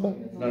Father.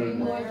 No.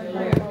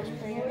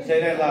 Say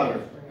that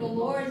louder. The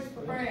Lord's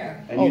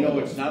Prayer. And you know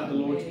it's not the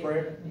Lord's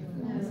Prayer?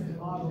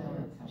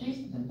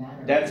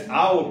 That's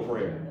our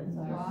prayer.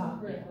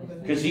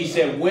 Because he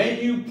said, when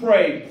you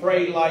pray,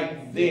 pray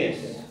like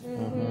this.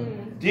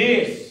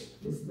 This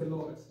is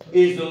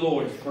the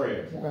Lord's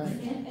Prayer.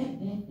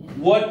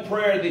 What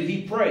prayer did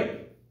he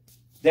pray?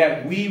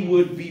 That we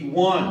would be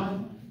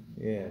one.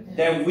 Yeah.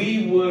 That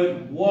we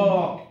would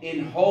walk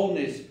in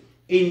wholeness,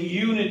 in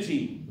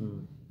unity,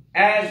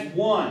 as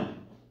one.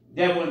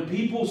 That when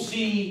people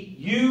see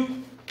you,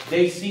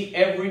 they see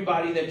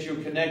everybody that you're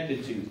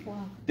connected to.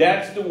 Wow.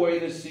 That's the way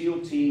the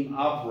SEAL team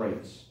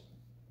operates.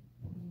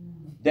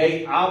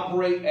 They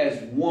operate as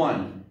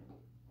one.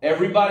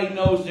 Everybody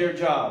knows their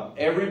job.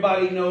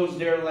 Everybody knows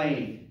their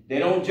lane. They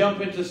don't jump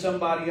into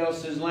somebody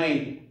else's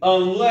lane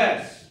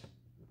unless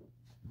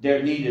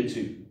they're needed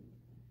to.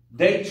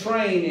 They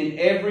train in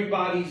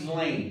everybody's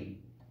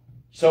lane.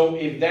 So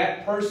if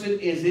that person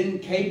is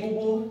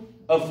incapable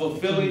of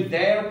fulfilling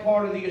their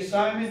part of the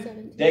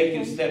assignment, they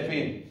can step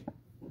in.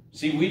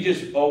 See,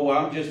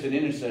 I'm just an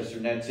intercessor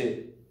and that's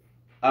it.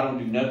 I don't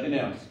do nothing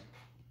else.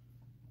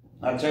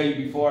 I'll tell you,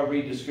 before I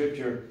read the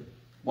scripture,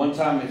 one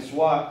time at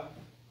SWAT,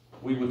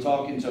 we were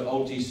talking to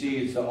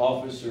OTC, it's the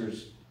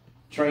officers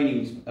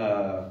training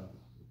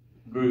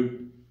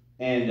group,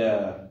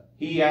 and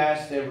he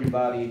asked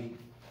everybody,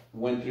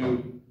 went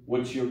through,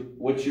 what's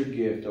your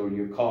gift or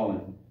your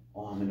calling?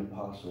 Oh, I'm an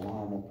apostle,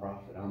 oh, I'm a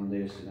prophet, I'm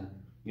this, and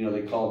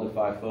they called the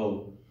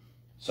fivefold.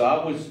 So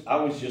I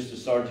was just a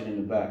sergeant in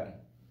the back.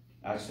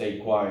 I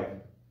stayed quiet,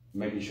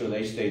 making sure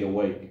they stayed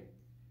awake.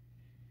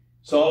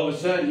 So all of a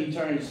sudden he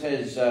turns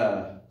and says,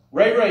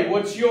 Ray,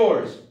 what's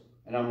yours?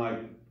 And I'm like,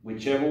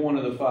 whichever one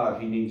of the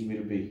five he needs me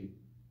to be.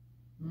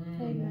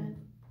 Amen.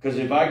 Because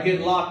if I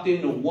get locked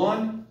into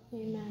one,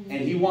 Amen.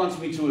 and he wants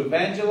me to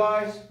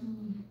evangelize,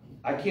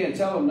 I can't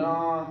tell him,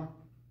 nah,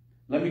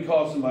 let me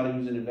call somebody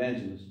who's an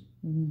evangelist.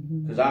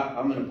 Because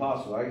I'm an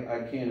apostle.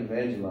 I can't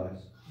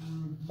evangelize.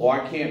 Or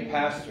I can't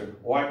pastor.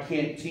 Or I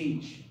can't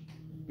teach.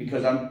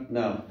 Because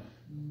no.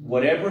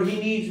 Whatever he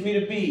needs me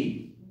to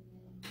be,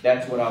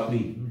 that's what I'll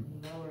be.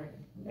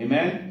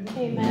 Amen?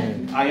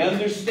 Amen. I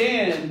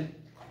understand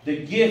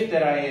the gift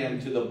that I am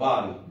to the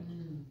body.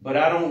 But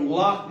I don't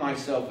lock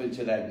myself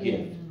into that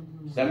gift.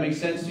 Does that make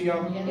sense to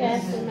y'all?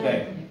 Yes. Amen.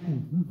 Okay.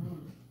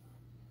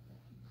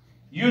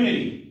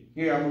 Unity.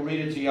 Here, I'm going to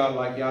read it to y'all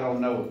like y'all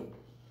don't know it.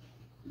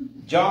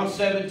 John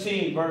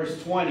 17,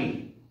 verse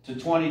 20 to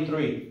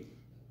 23.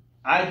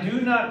 I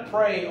do not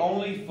pray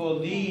only for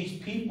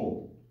these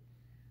people,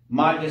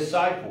 my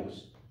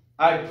disciples.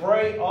 I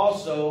pray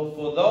also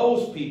for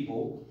those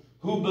people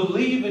who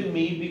believe in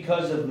me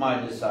because of my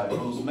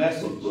disciples'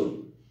 message.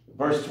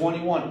 Verse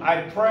 21.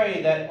 I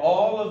pray that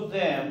all of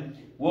them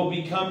will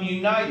become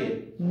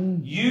united.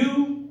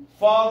 You,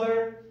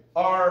 Father,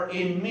 are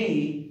in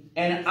me,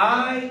 and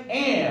I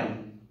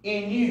am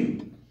in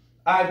you,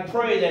 I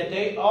pray that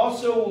they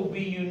also will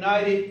be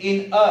united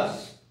in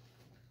us.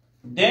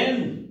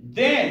 Then,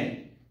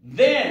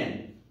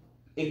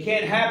 it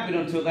can't happen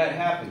until that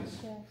happens.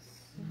 Yes.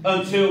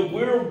 Until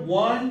we're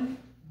one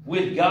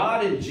with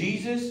God and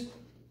Jesus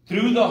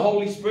through the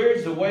Holy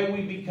Spirit, the way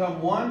we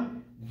become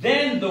one,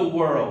 then the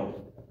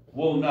world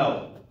will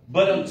know.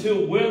 But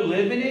until we're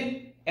living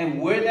it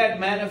and we're that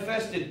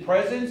manifested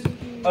presence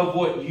of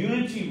what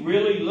unity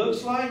really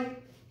looks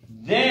like,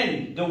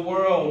 then the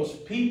world's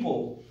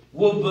people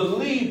will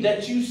believe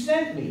that you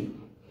sent me.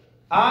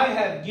 I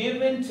have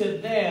given to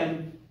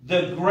them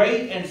the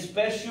great and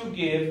special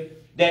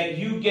gift that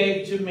you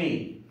gave to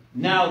me.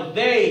 Now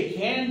they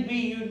can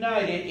be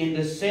united in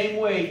the same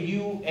way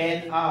you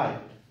and I.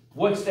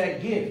 What's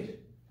that gift?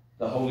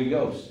 The Holy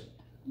Ghost.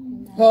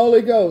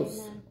 Holy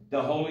Ghost.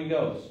 The Holy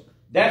Ghost.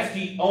 That's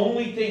the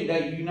only thing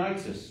that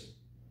unites us.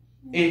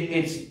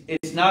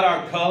 It's not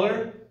our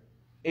color.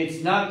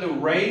 It's not the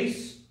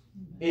race.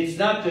 It's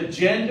not the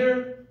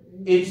gender.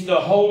 It's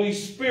the Holy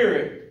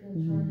Spirit.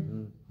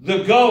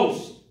 The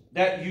Ghost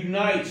that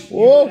unites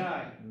you and I.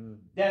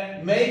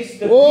 That makes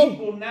the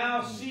people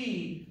now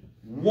see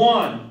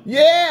one.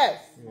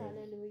 Yes.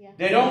 Hallelujah.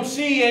 They don't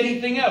see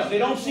anything else. They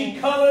don't see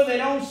color. They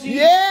don't see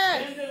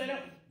gender.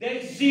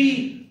 They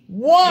see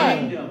one.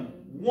 kingdom,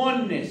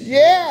 oneness.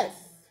 Yes.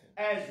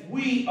 As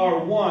we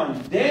are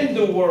one, then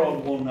the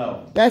world will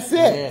know. That's it.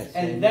 Yes.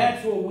 And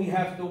that's what we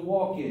have to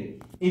walk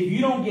in. If you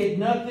don't get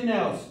nothing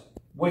else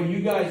when you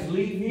guys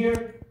leave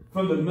here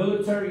from the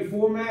military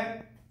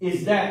format,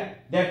 is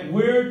that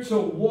we're to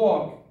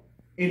walk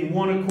in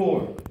one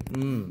accord.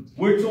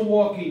 We're to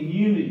walk in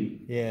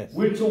unity. Yes.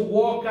 We're to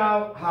walk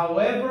out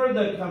however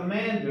the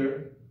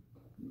commander,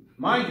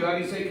 mind you, I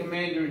didn't say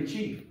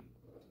commander-in-chief,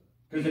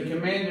 because the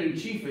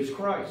commander-in-chief is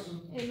Christ.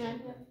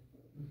 Amen.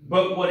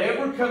 But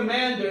whatever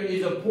commander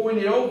is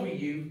appointed over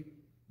you,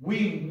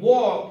 we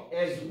walk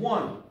as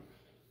one.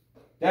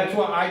 That's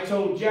why I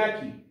told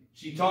Jackie,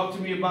 she talked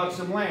to me about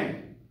some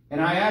land,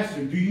 and I asked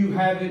her, do you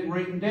have it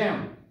written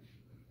down?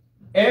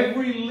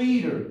 Every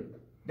leader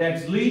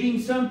that's leading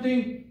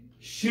something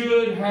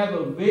should have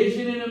a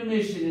vision and a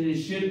mission, and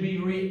it should be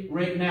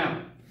written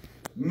out.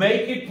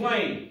 Make it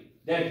plain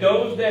that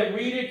those that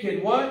read it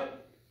can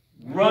what?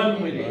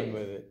 Run with it. Run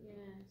with it.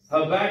 Yes.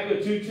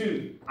 Habakkuk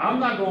 2:2. I'm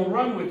not going to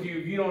run with you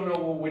if you don't know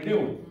what we're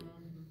doing.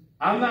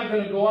 I'm not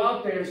going to go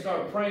out there and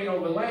start praying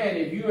over land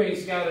if you ain't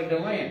scouted the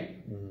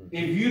land.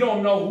 If you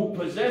don't know who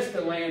possessed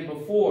the land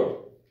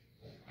before.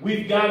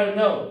 We've got to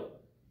know.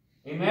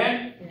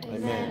 Amen?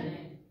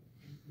 Amen.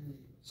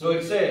 So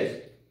it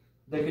says,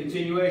 the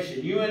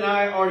continuation. You and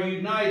I are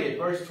united.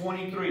 Verse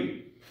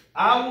 23.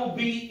 I will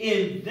be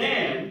in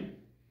them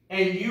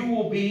and you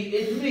will be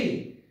in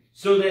me.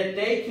 So that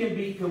they can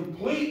be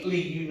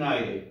completely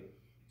united.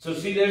 So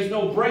see, there's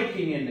no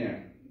breaking in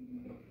there.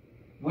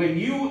 When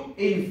you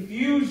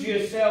infuse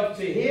yourself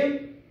to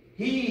him,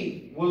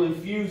 he will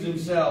infuse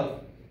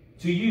himself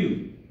to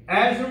you.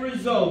 As a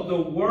result,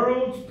 the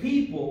world's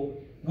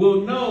people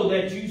will know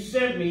that you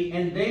sent me,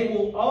 and they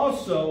will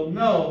also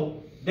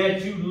know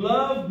that you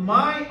love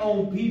my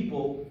own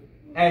people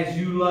as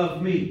you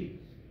love me.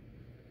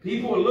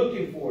 People are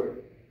looking for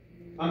it.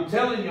 I'm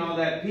telling y'all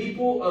that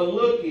people are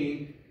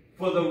looking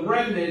for the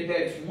remnant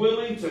that's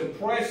willing to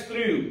press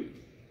through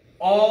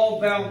all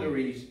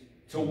boundaries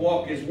to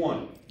walk as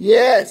one.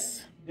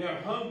 Yes.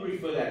 They're hungry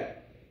for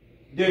that.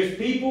 There's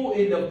people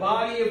in the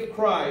body of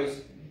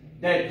Christ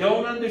that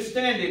don't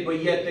understand it,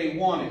 but yet they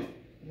want it.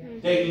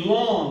 Yes. They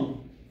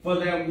long for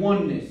that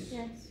oneness.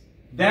 Yes.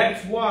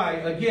 That's why,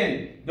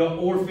 again, the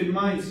orphan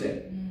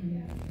mindset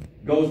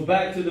goes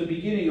back to the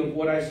beginning of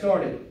what I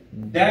started.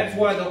 That's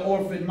why the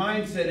orphan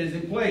mindset is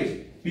in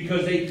place.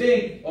 Because they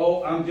think,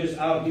 oh, I'm just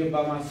out here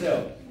by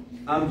myself.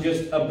 I'm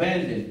just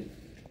abandoned.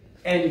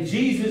 And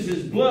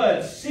Jesus'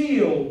 blood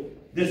sealed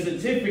the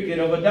certificate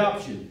of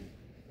adoption.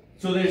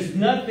 So there's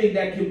nothing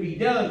that can be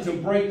done to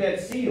break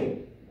that seal.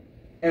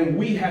 And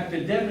we have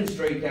to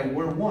demonstrate that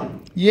we're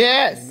one.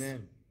 Yes.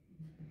 Amen.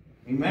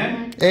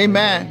 Amen?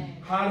 Amen.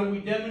 How do we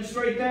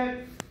demonstrate that?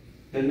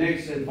 The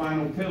next and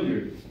final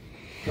pillar.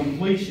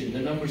 Completion. The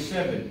number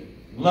 7.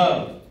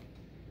 Love.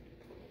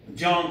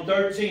 John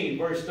 13,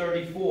 verse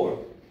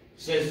 34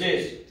 says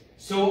this.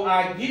 So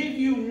I give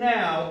you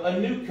now a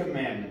new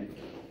commandment.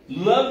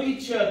 Love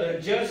each other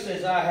just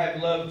as I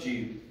have loved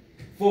you.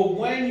 For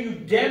when you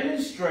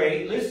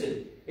demonstrate,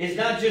 listen, it's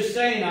not just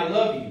saying I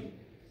love you.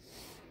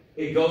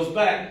 It goes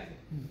back.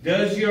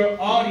 Does your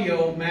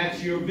audio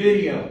match your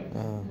video?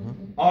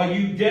 Are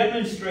you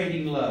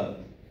demonstrating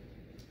love?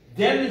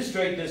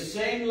 Demonstrate the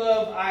same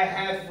love I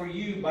have for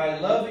you by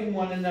loving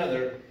one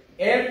another.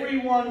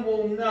 Everyone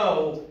will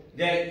know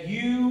that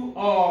you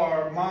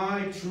are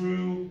my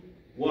true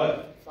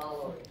what?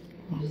 Followers.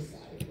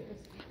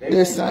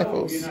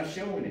 Disciples. You're not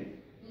showing it.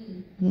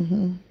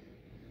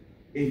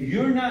 If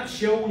you're not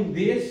showing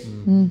this,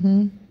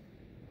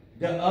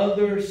 the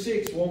other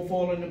 6 won't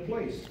fall into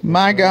place.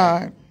 My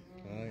God.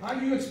 How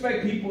do you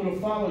expect people to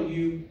follow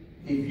you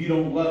if you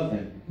don't love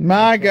them?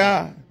 My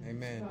God.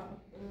 Amen.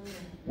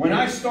 When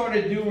I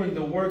started doing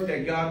the work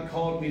that God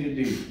called me to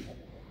do,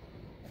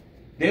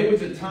 there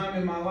was a time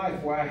in my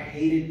life where I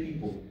hated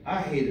people.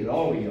 I hated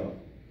all of y'all.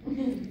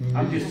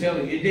 I'm just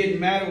telling you, it didn't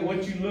matter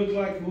what you looked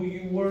like, who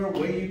you were,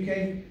 where you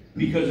came,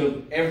 because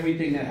of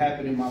everything that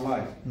happened in my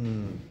life.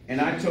 And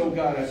I told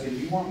God, I said,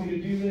 you want me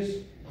to do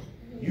this?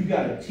 You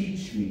got to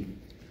teach me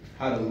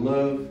how to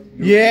love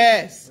your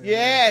Yes, people.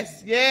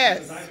 yes, yes.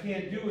 Because I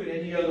can't do it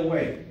any other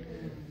way.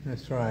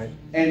 That's right.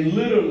 And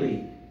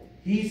literally,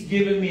 He's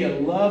given me a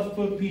love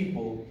for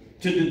people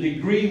to the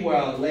degree where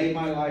I'll lay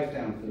my life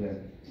down for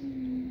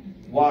them.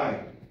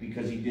 Why?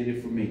 Because He did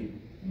it for me.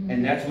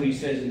 And that's what He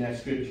says in that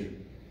scripture.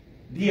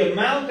 The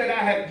amount that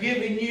I have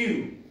given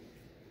you,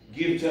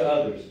 give to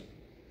others.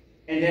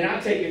 And then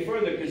I take it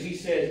further because He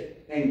says,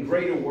 and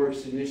greater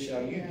works than this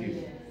shall you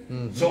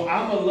do. So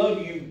I'm going to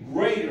love you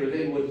greater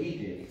than what He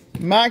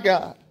did. My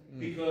God.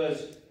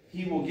 Because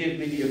He will give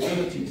me the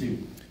ability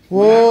to.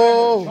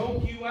 Whoa. When I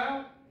choke you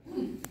out,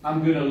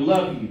 I'm going to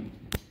love you.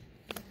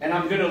 And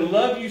I'm going to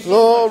love you so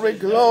Glory,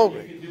 much there's glory.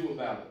 nothing you can do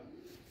about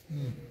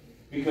it.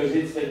 Because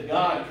it's the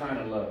God kind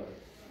of love.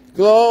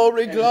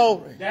 Glory, And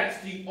glory. that's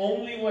the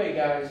only way,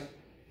 guys,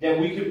 that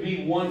we can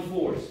be one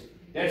force.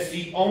 That's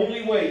the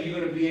only way you're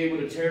going to be able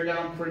to tear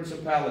down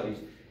principalities.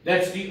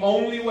 That's the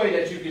only way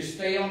that you can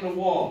stay on the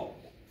wall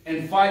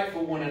and fight for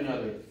one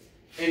another.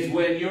 Is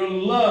when your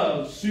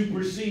love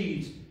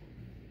supersedes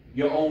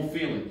your own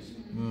feelings.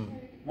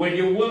 When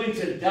you're willing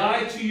to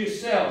die to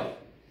yourself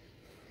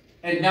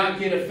and not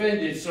get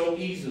offended so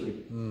easily.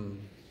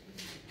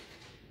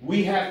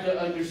 We have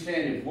to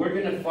understand if we're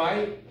going to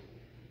fight,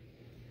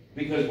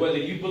 because whether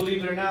you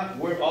believe it or not,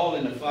 we're all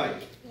in the fight.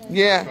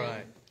 Yeah.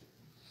 Right.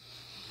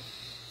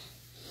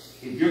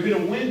 If you're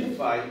going to win the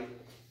fight,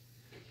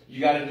 you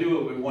got to do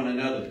it with one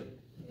another.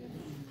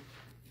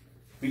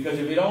 Because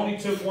if it only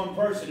took one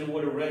person, it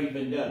would have already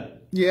been done.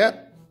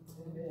 Yep.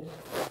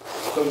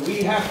 So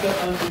we have to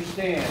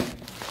understand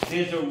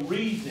there's a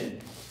reason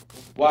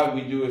why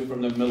we do it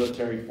from the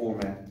military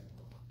format.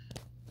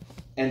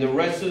 And the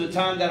rest of the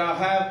time that I'll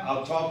have,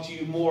 I'll talk to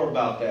you more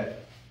about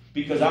that.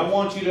 Because I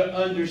want you to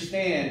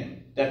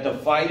understand that the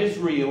fight is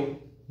real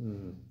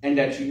and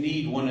that you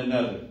need one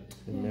another.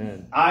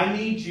 Amen. I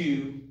need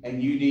you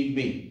and you need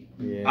me.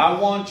 Yeah. I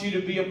want you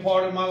to be a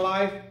part of my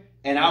life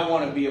and I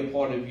want to be a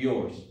part of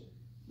yours.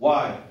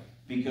 Why?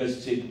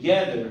 Because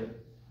together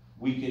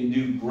we can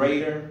do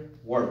greater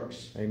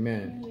works.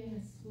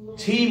 Amen.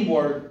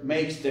 Teamwork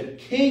makes the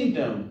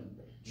kingdom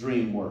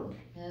dream work.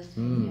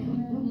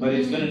 But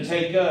it's going to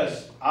take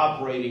us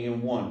operating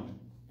in one.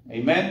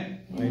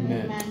 Amen?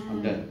 Amen.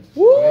 I'm done.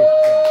 Woo!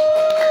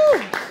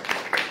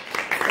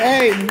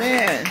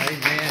 Amen.